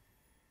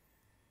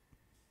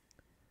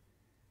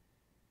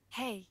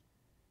 Hey,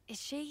 is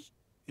she?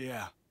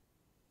 Yeah,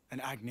 an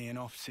Agnian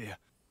officer.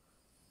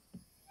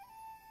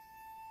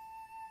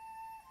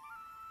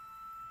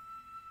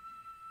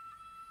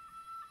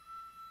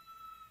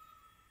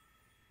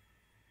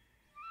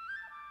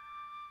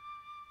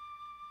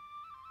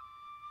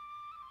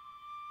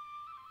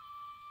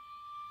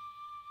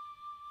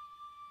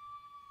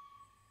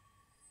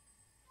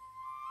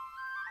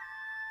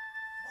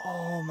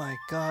 Oh my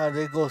god,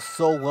 they go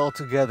so well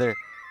together.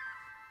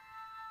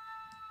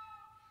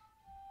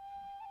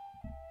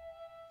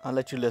 I'll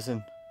let you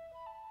listen.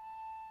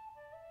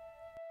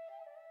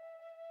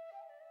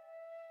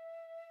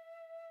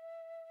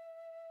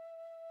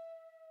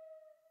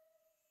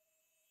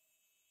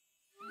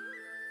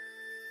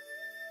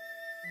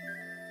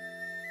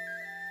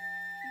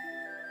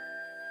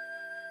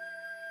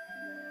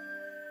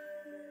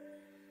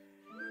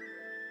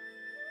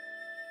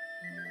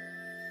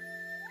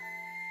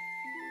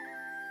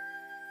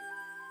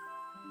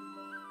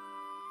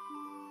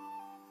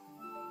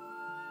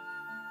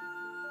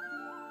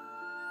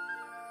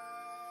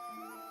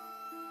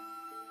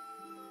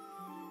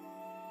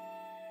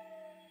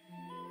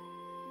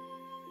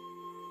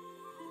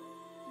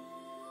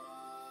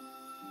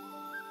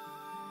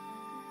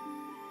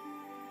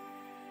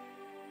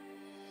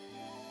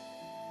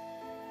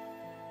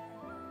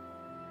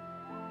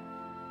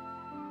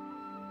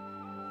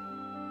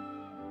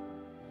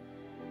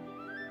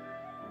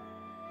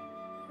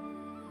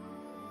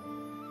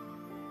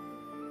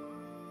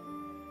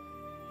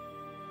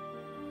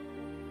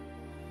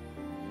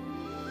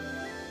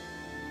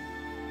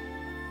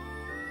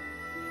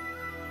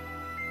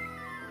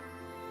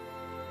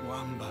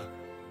 Wamba.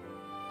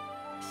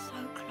 So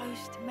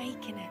close to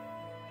making it.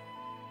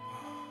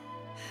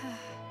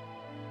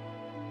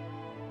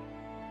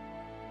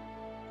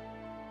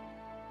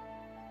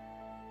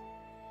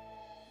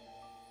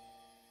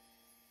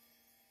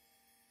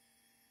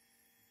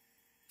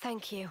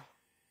 Thank you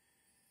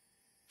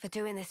for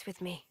doing this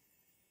with me.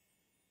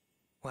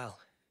 Well,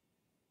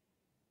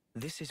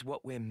 this is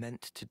what we're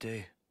meant to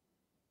do.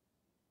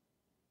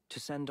 To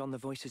send on the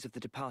voices of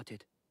the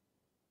departed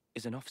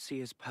is an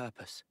Offseer's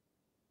purpose.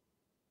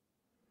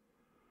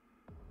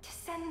 To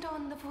send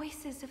on the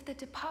voices of the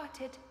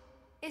departed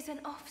is an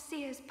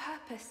Offseer's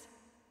purpose.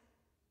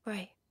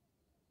 Right.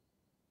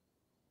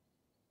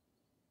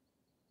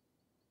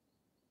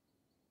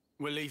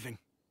 We're leaving.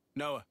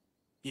 Noah,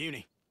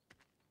 Uni,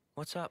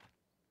 What's up?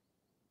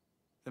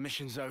 the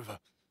mission's over.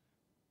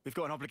 We've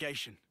got an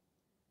obligation.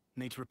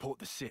 Need to report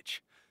the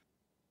sitch.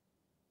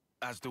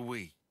 As do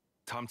we.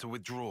 Time to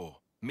withdraw.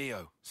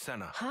 Mio,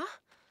 Senna. Huh?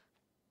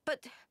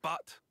 But...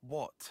 But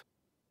what?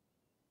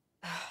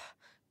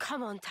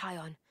 Come on,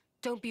 Tyon.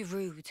 Don't be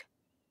rude.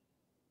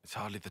 It's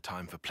hardly the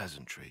time for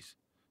pleasantries.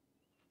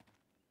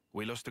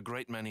 We lost a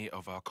great many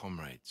of our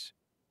comrades.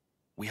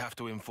 We have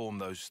to inform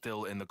those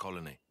still in the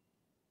colony.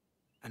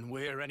 And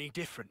we're any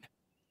different.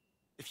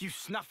 If you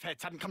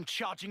snuffheads hadn't come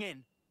charging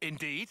in.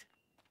 Indeed.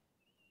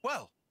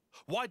 Well,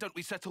 why don't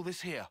we settle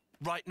this here,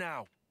 right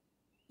now?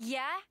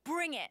 Yeah?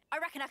 Bring it. I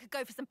reckon I could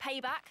go for some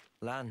payback.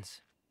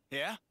 Lance,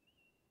 Yeah?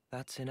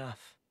 that's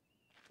enough.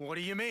 What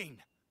do you mean?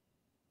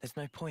 There's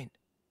no point.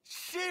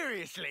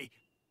 Seriously?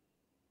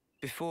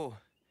 Before,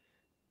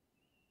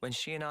 when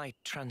she and I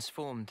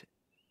transformed,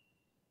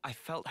 I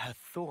felt her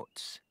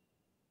thoughts.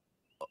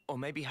 Or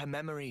maybe her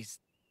memories.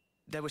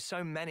 There were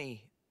so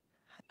many,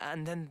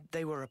 and then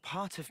they were a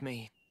part of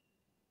me.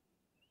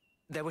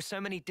 There were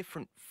so many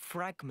different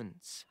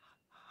fragments,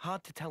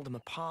 hard to tell them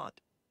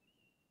apart.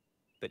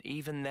 But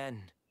even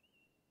then,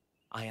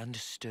 I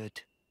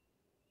understood.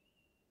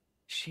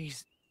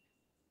 She's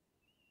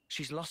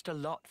lost a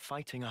lot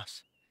fighting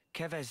us.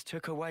 Kevez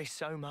took away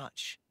so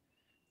much.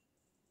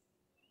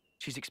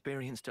 She's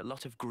experienced a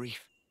lot of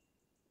grief.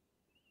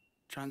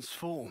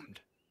 Transformed?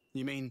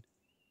 You mean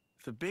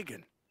the big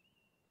un?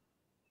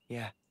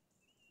 Yeah.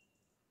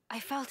 I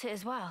felt it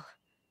as well.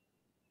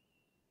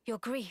 Your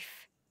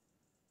grief.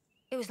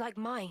 It was like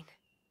mine.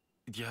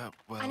 Yeah,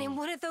 well... And in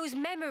one of those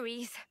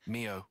memories...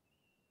 Mio.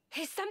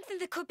 Is something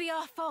that could be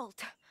our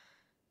fault.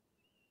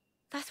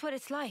 That's what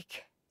it's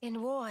like.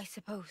 In war, I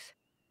suppose.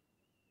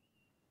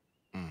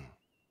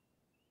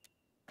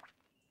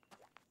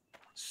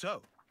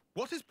 So,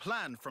 what is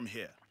planned from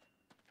here?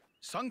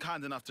 Some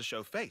kind enough to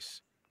show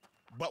face,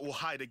 but will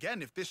hide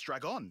again if this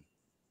drag on.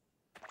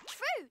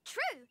 True,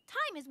 true.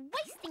 Time is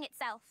wasting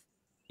itself.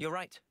 You're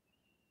right.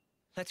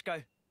 Let's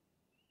go.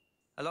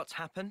 A lot's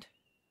happened,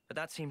 but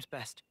that seems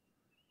best.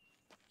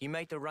 You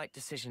made the right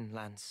decision,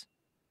 Lance.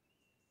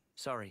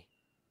 Sorry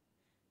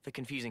for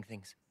confusing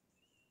things.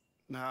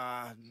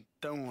 Nah,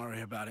 don't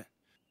worry about it.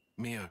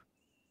 Mio,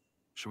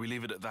 shall we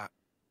leave it at that?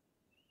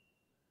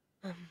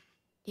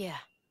 Yeah.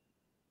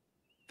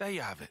 There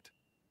you have it.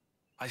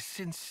 I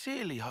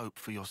sincerely hope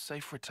for your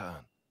safe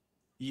return.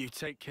 You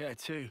take care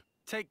too.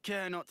 Take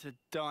care not to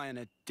die in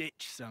a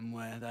ditch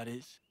somewhere, that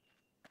is.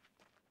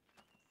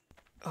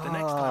 The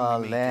next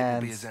time we meet, it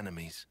will be Lance. as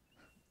enemies.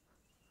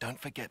 Don't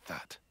forget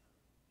that.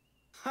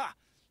 Ha!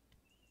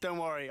 Don't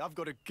worry, I've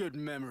got a good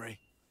memory.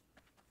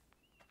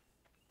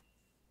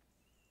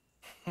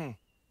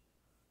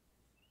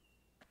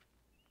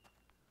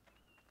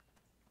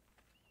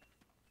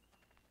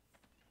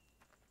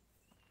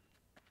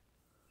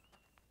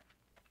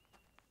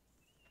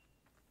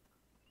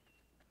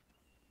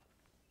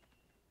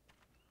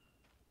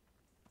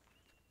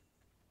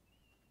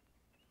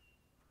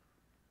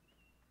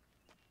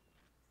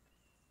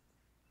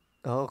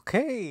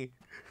 Okay.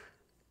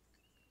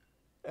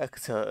 I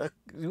could tell.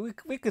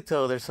 We could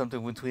tell there's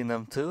something between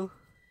them two.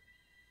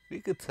 We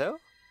could tell.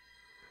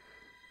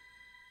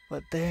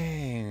 But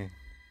dang.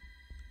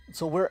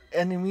 So we're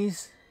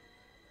enemies,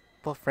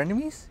 but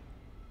frenemies?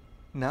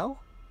 Now?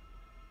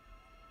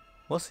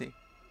 We'll see.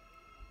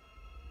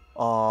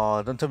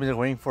 Oh, don't tell me they're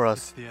waiting for us.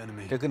 It's the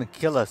enemy. They're gonna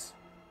kill us.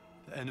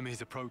 The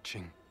enemy's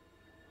approaching.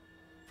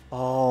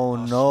 Oh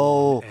Our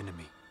no. sworn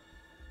enemy.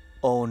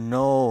 Oh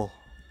no.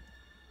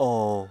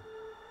 Oh.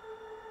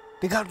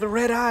 They got the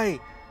red eye.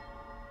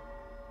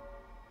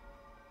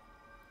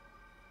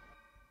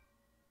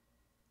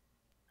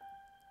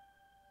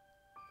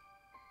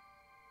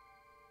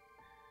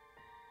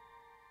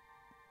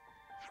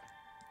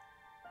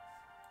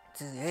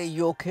 Hey,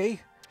 you okay?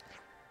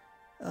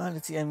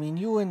 Let's see. I mean,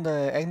 you and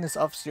the Agnes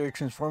officer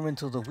transformed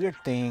into the weird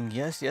thing.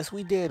 Yes, yes,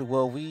 we did.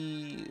 Well,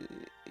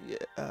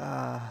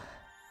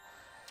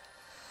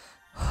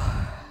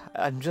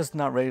 I'm just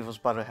not ready for what's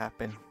about to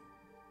happen.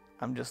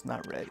 I'm just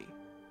not ready.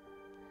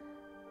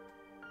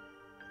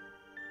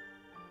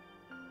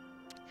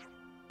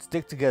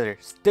 Stick together.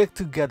 Stick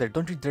together.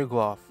 Don't you dare go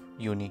off,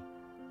 Uni.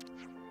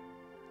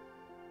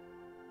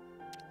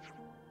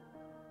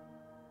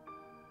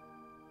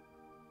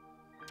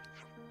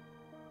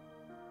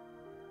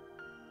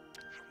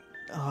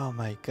 Oh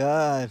my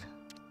god.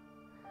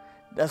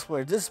 That's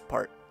where this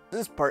part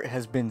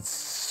has been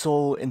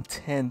so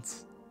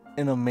intense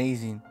and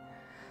amazing.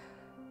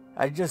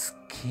 I just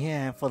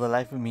can't for the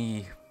life of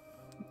me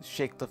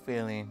shake the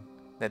feeling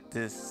that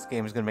this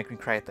game is gonna make me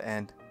cry at the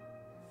end.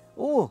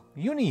 Oh,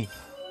 Uni!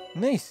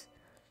 Nice!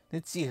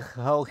 Let's see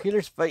how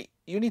healers fight.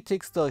 Uni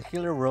takes the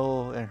healer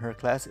role and her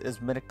class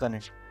is Medic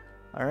Gunner.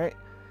 Alright.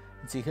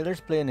 Let's see, healers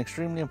play an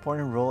extremely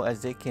important role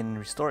as they can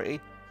restore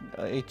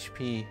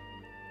HP,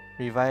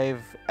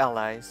 revive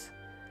allies,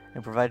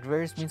 and provide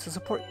various means of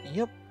support.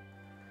 Yep.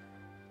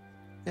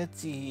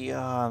 Let's see,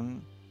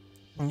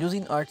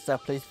 using arts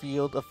that place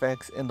field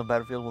effects in the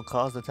battlefield will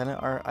cause the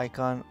talent art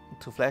icon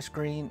to flash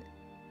green,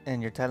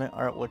 and your talent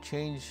art will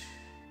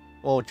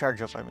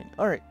charge up, I mean.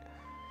 Alright.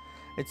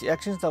 It's the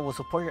actions that will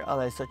support your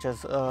allies, such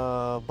as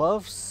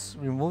buffs,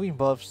 removing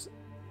buffs,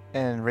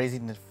 and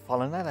raising the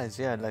fallen allies.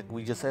 Yeah, like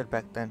we just said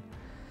back then.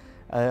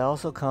 It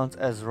also counts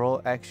as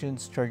role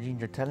actions, charging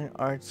your talent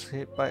arts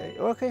hit by...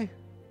 Okay.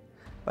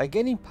 By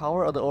gaining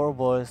power of the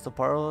Ouroboros, the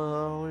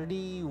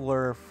party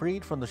were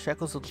freed from the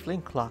shackles of the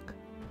Flame Clock.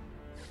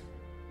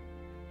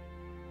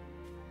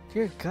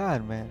 Dear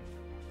God, man.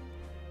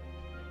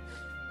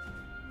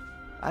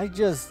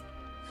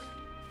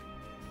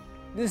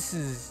 This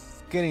is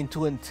getting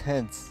too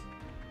intense.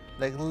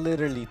 Like,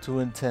 literally too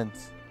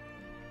intense.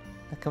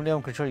 I can't believe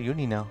I'm controlling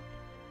Uni now.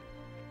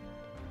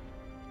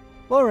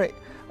 Alright.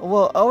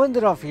 Well, I'll end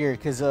it off here,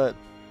 because, I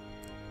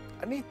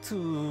need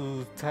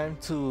time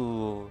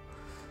to...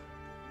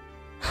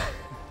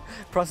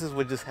 process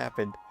what just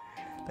happened.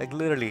 Like,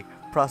 literally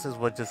process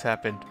what just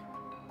happened.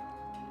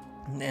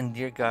 And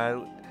dear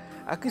God,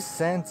 I could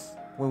sense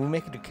when we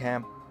make it to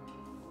camp.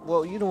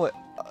 Well, you know what,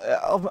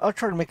 I'll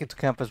try to make it to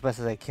camp as best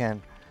as I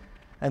can,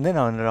 and then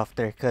I'll end it off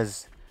there,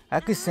 because I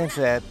could sense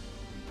that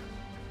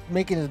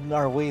making it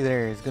our way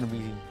there is gonna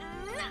be...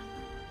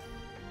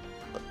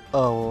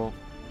 Oh,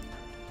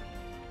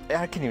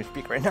 I can't even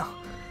speak right now.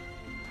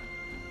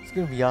 It's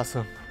gonna be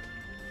awesome.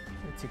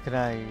 Let's see, can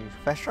I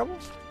fast travel?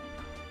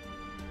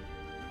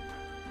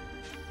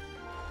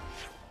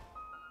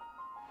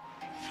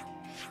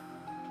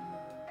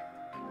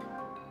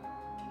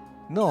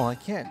 No, I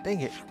can't. Dang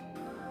it.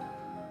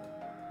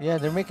 Yeah,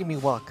 they're making me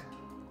walk.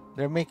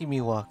 They're making me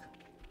walk.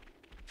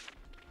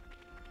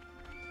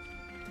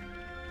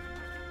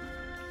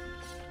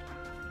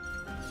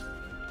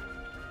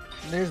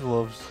 There's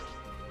wolves.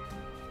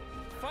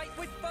 Fight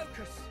with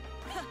focus.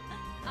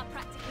 I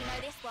practically know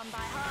this one by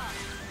heart.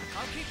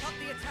 I'll keep up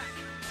the attack.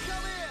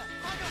 Come here.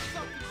 I got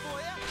something for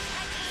you.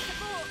 Thanks for the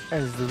support.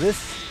 Let's do this.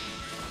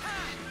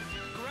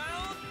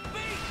 Ground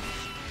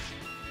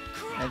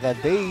beat. I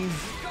got days,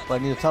 but I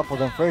need to topple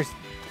them first.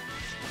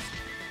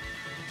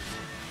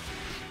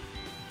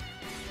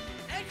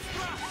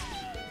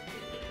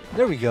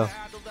 There we go.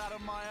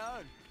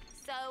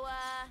 So,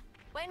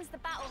 when's the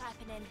battle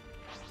happening?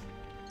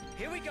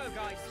 Here we go,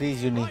 guys.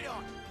 Please, Uni.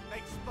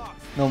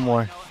 No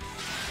more. Come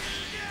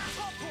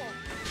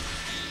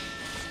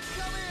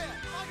here.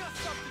 I got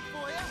something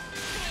for you.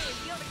 Cheers,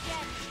 you're the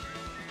gem.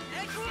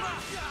 That's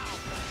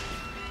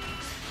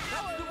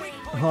the weak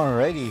point.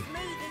 Alrighty.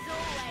 Smooth as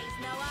always,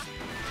 Noah.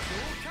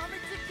 All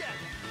coming together.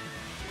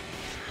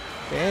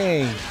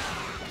 Dang.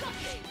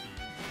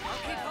 I'll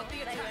keep up the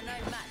They were attack. no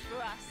match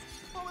for us.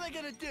 What were they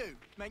gonna do?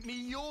 Make me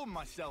yawn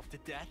myself to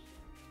death?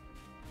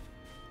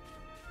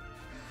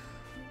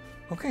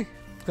 Okay.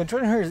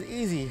 Controlling her is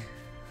easy.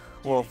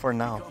 Well, for You've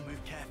now. gotta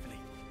move carefully,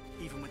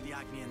 even with the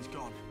Agnians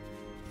gone.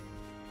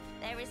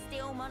 There is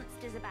still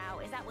monsters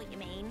about, is that what you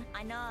mean?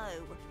 I know.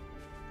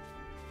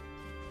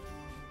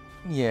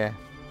 Yeah.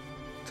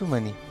 Too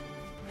many.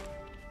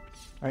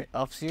 Alright,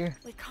 Officer.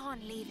 We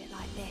can't leave it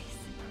like this.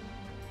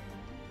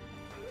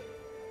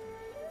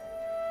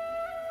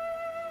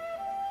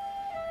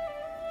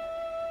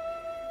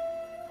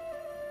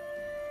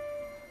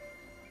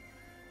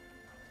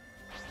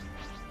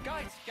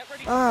 Guys, get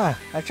ready. Ah,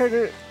 I tried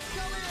to...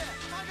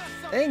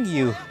 Dang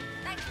you.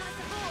 Thanks for the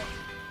support.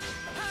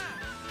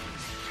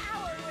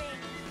 Power ring.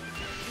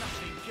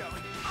 Nothing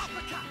going.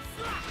 Uppercut.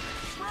 Slap.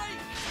 Break.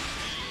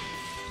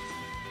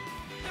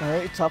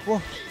 Alright, topple.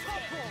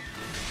 Topple.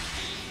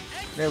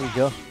 There we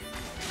go.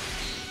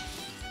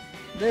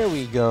 There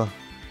we go.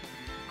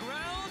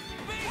 Ground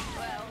beat.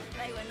 Well,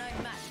 they were no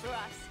match for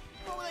us.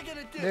 What were they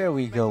gonna do? There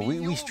we Make go. me We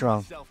yawn strong.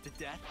 myself to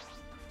death?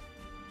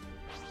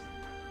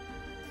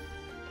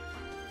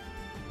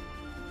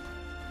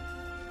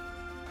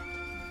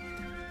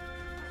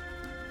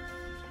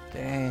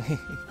 Dang.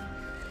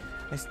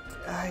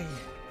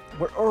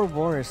 We're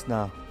Ouroboros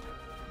now.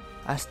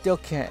 I still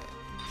can't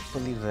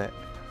believe that.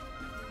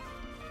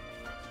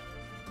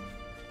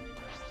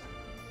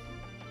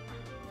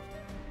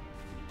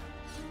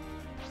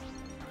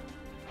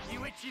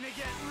 You itching to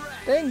get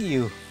wrecked? Dang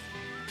you.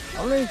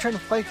 I'm not even trying to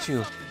fight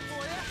you.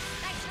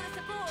 Thanks for the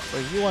support. But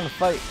if you want to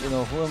fight, you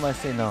know, who am I to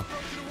say no? Get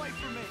away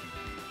from me.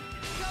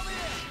 Come here.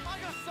 I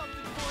got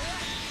something for you.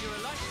 You're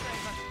a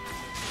lifesaver.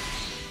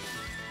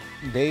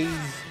 Days.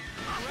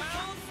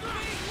 Ground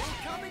beat. All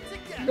coming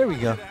together. There we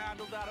go. Could've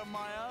handled that on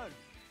my own.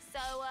 So,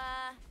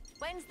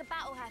 when's the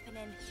battle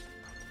happening?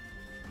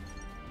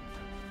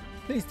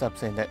 Please stop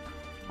saying that.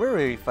 We're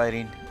already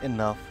fighting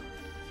enough.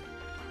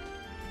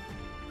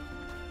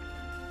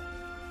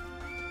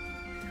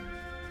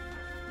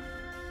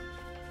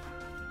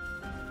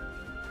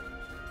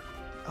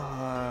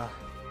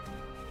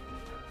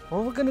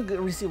 Well, we're gonna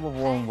receive a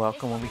warm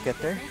welcome when we get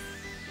there.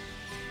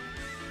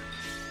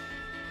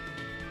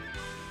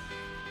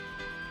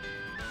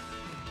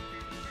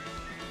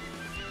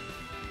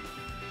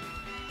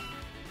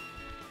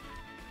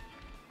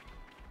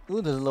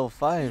 Ooh, there's a level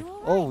 5.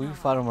 Oh, we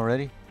fought him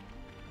already.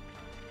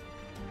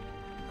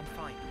 I'm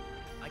fine.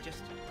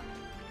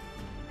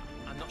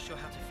 I'm not sure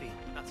how to feel,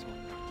 that's all.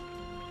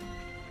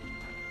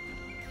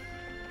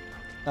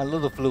 I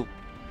love the flute.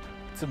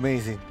 It's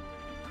amazing.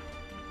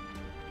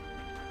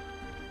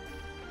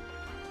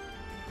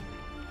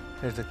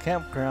 There's a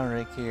campground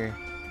right here.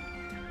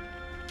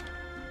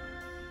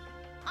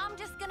 I'm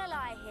just gonna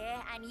lie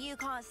here and you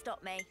can't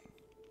stop me.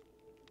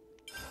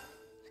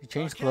 She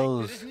changed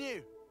clothes. Good as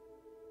new.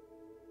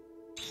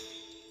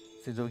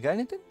 So do we got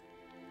anything?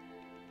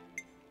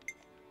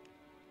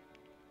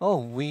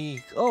 Oh,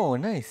 oh,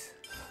 nice.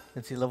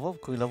 Let's see, level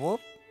up. Can we level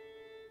up?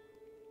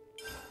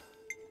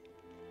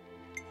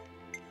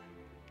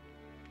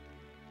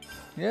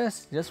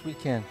 Yes, yes we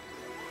can.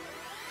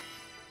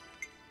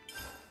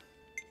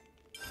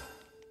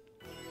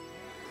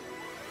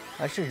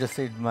 I should just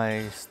saved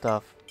my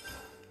stuff.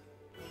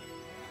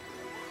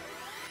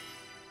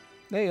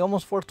 Hey,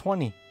 almost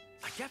 420.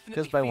 I definitely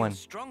Just by feel one.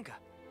 stronger.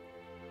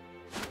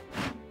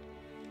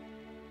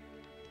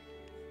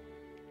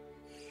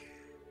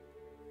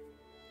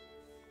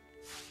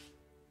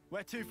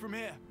 Where to from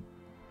here?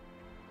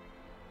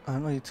 I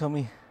don't know, you tell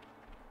me.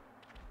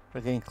 We're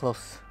getting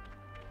close.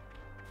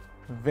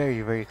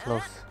 Very, very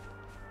close.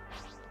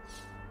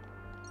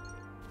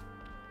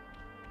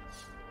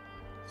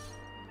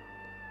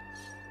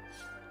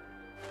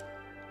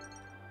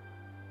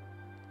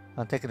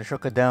 I'm taking the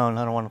shortcut down.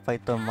 I don't want to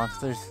fight the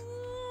monsters.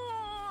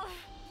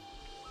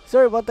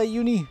 Sorry about that,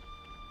 Uni.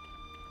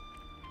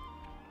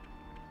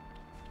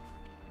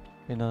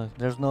 You know,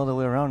 there's no other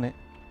way around it.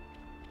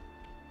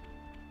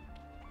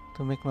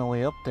 To make my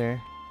way up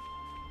there.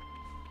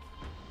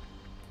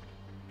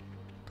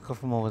 To go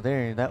from over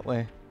there, that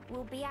way.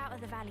 We'll be out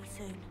of the valley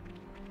soon.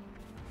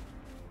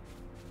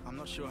 I'm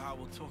not sure how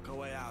we'll talk our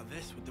way out of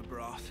this with the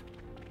brass.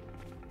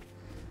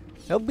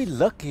 I'll be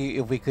lucky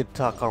if we could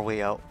talk our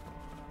way out.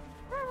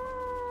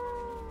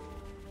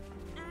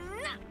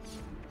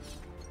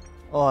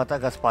 Oh, I thought I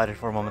got spotted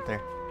for a moment there.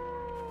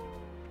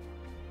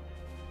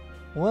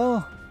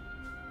 Well,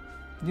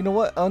 you know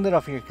what? I'll end it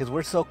off here because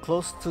we're so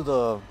close to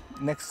the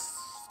next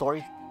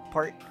story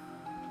part.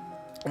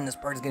 And this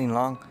part is getting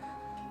long.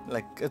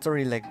 Like, it's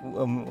already like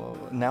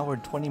an hour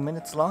and 20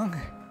 minutes long.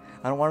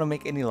 I don't want to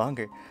make it any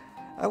longer.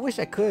 I wish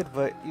I could,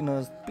 but you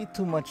know, it'd be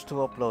too much to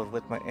upload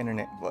with my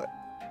internet. But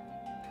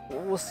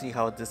we'll see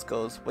how this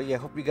goes. But yeah,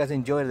 hope you guys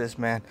enjoyed this,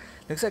 man.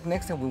 Looks like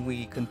next time when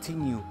we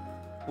continue,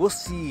 we'll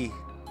see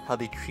how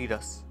they treat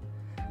us.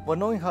 But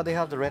knowing how they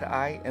have the red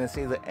eye and they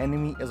say the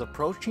enemy is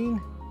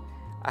approaching,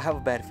 I have a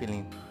bad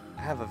feeling.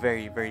 I have a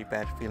very, very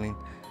bad feeling.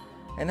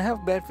 And I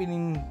have a bad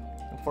feeling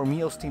for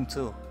Mio's team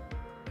too.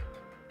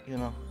 You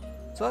know.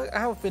 So I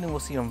have a feeling we'll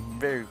see them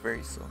very,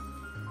 very soon.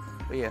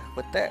 But yeah,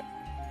 with that,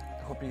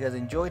 I hope you guys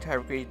enjoyed.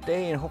 Have a great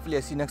day. And hopefully I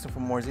see you next time for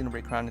more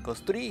Xenoblade Chronicles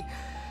 3.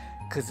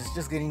 Because it's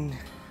just getting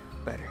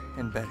better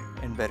and better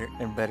and better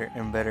and better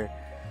and better.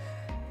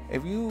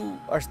 If you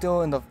are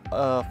still in the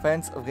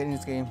fence of getting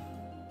this game,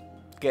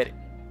 get it.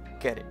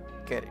 Get it.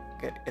 Get it.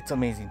 Get it. It's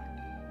amazing.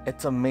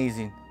 It's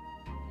amazing.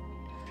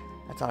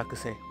 That's all I could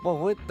say. Well,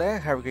 with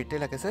that, have a great day,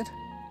 like I said.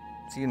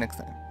 See you next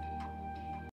time.